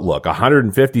new Outlook.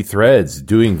 150 threads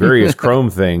doing various Chrome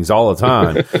things all the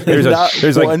time.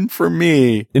 There's one for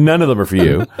me. None of them are for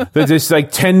you. There's just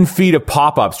 10 feet of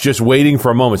pop-ups just waiting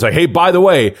for a moment. It's like, hey, by the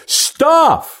way,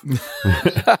 stuff.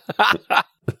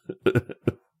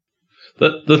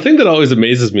 The thing that always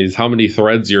amazes me is how many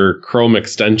threads your Chrome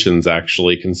extensions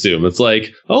actually consume. It's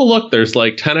like, oh, look, there's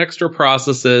 10 extra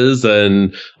processes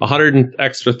and 100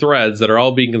 extra threads that are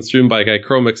all being consumed by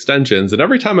Chrome extensions. And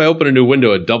every time I open a new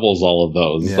window, it doubles all of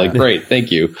those. Yeah. It's great.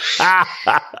 Thank you.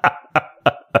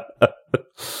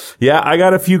 Yeah, I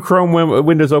got a few Chrome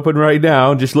windows open right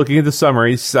now. Just looking at the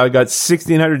summaries, I got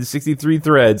 1,663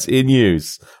 threads in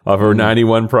use of our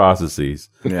 91 processes.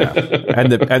 Yeah,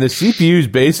 and the CPU's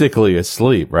basically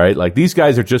asleep, right? These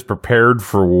guys are just prepared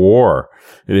for war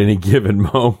at any given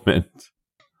moment.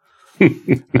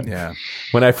 Yeah.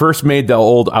 When I first made the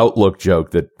old Outlook joke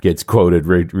that gets quoted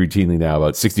routinely now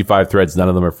about 65 threads, none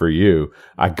of them are for you,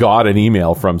 I got an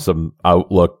email from some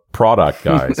Outlook product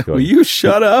guys Will going, you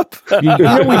shut up? you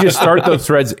know, we just start those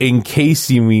threads in case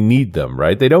we need them,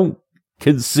 right? They don't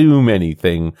consume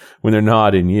anything when they're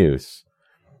not in use.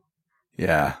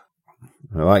 Yeah.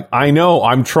 They're like, I know,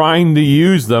 I'm trying to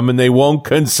use them and they won't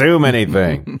consume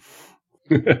anything.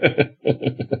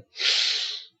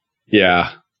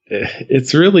 Yeah.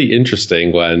 It's really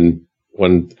interesting when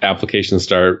applications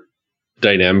start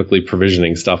dynamically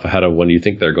provisioning stuff ahead of when you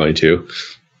think they're going to.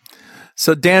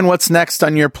 So, Dan, what's next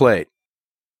on your plate?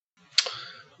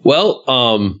 Well,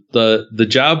 the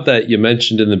job that you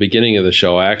mentioned in the beginning of the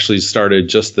show, I actually started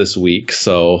just this week.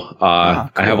 So Cool. I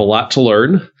have a lot to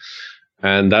learn,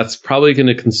 and that's probably going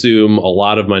to consume a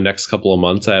lot of my next couple of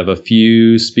months. I have a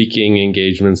few speaking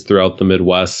engagements throughout the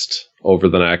Midwest over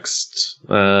the next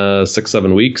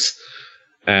 6-7 weeks.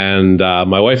 And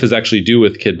my wife is actually due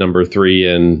with kid number 3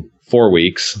 in 4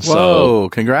 weeks. Whoa,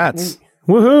 congrats.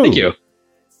 Woohoo. Thank you.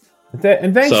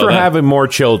 And thanks for having more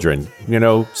children. You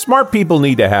know, smart people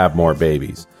need to have more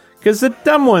babies because the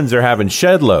dumb ones are having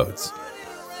shed loads.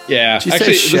 Yeah. Did you actually,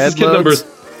 say this is shed kid number. loads?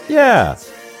 Yeah.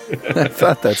 I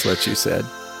thought that's what you said.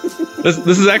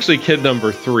 This is actually kid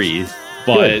number 3,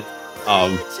 but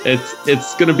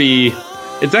it's going to be.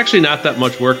 It's actually not that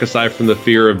much work aside from the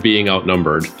fear of being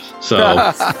outnumbered. So,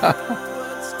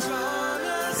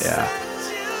 yeah.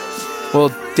 Well,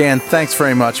 Dan, thanks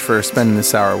very much for spending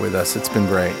this hour with us. It's been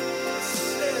great.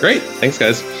 great. Thanks,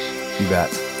 guys. You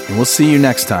bet. And we'll see you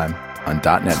next time on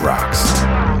 .NET Rocks.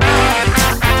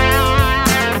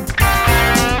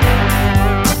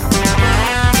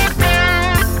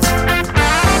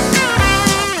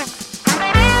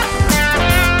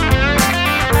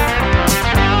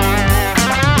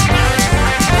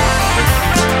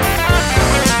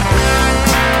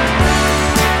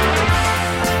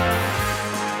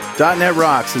 .NET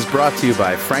Rocks is brought to you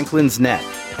by Franklin's Net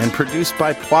and produced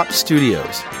by Plop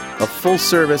Studios, a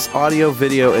full-service audio,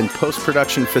 video, and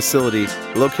post-production facility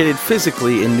located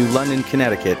physically in New London,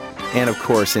 Connecticut, and of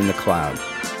course in the cloud.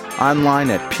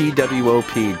 Online at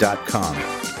pwop.com.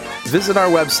 Visit our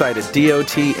website at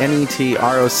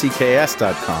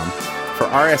dotnetrocks.com for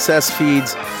RSS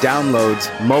feeds, downloads,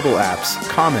 mobile apps,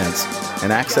 comments,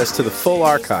 and access to the full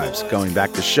archives going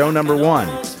back to show number 1,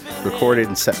 recorded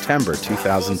in September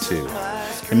 2002.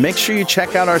 And make sure you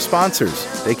check out our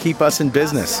sponsors. They keep us in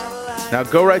business. Now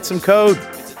go write some code.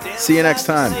 See you next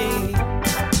time.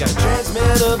 Got a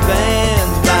transmitter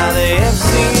banned by the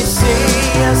FCC.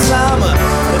 Yes, I'm a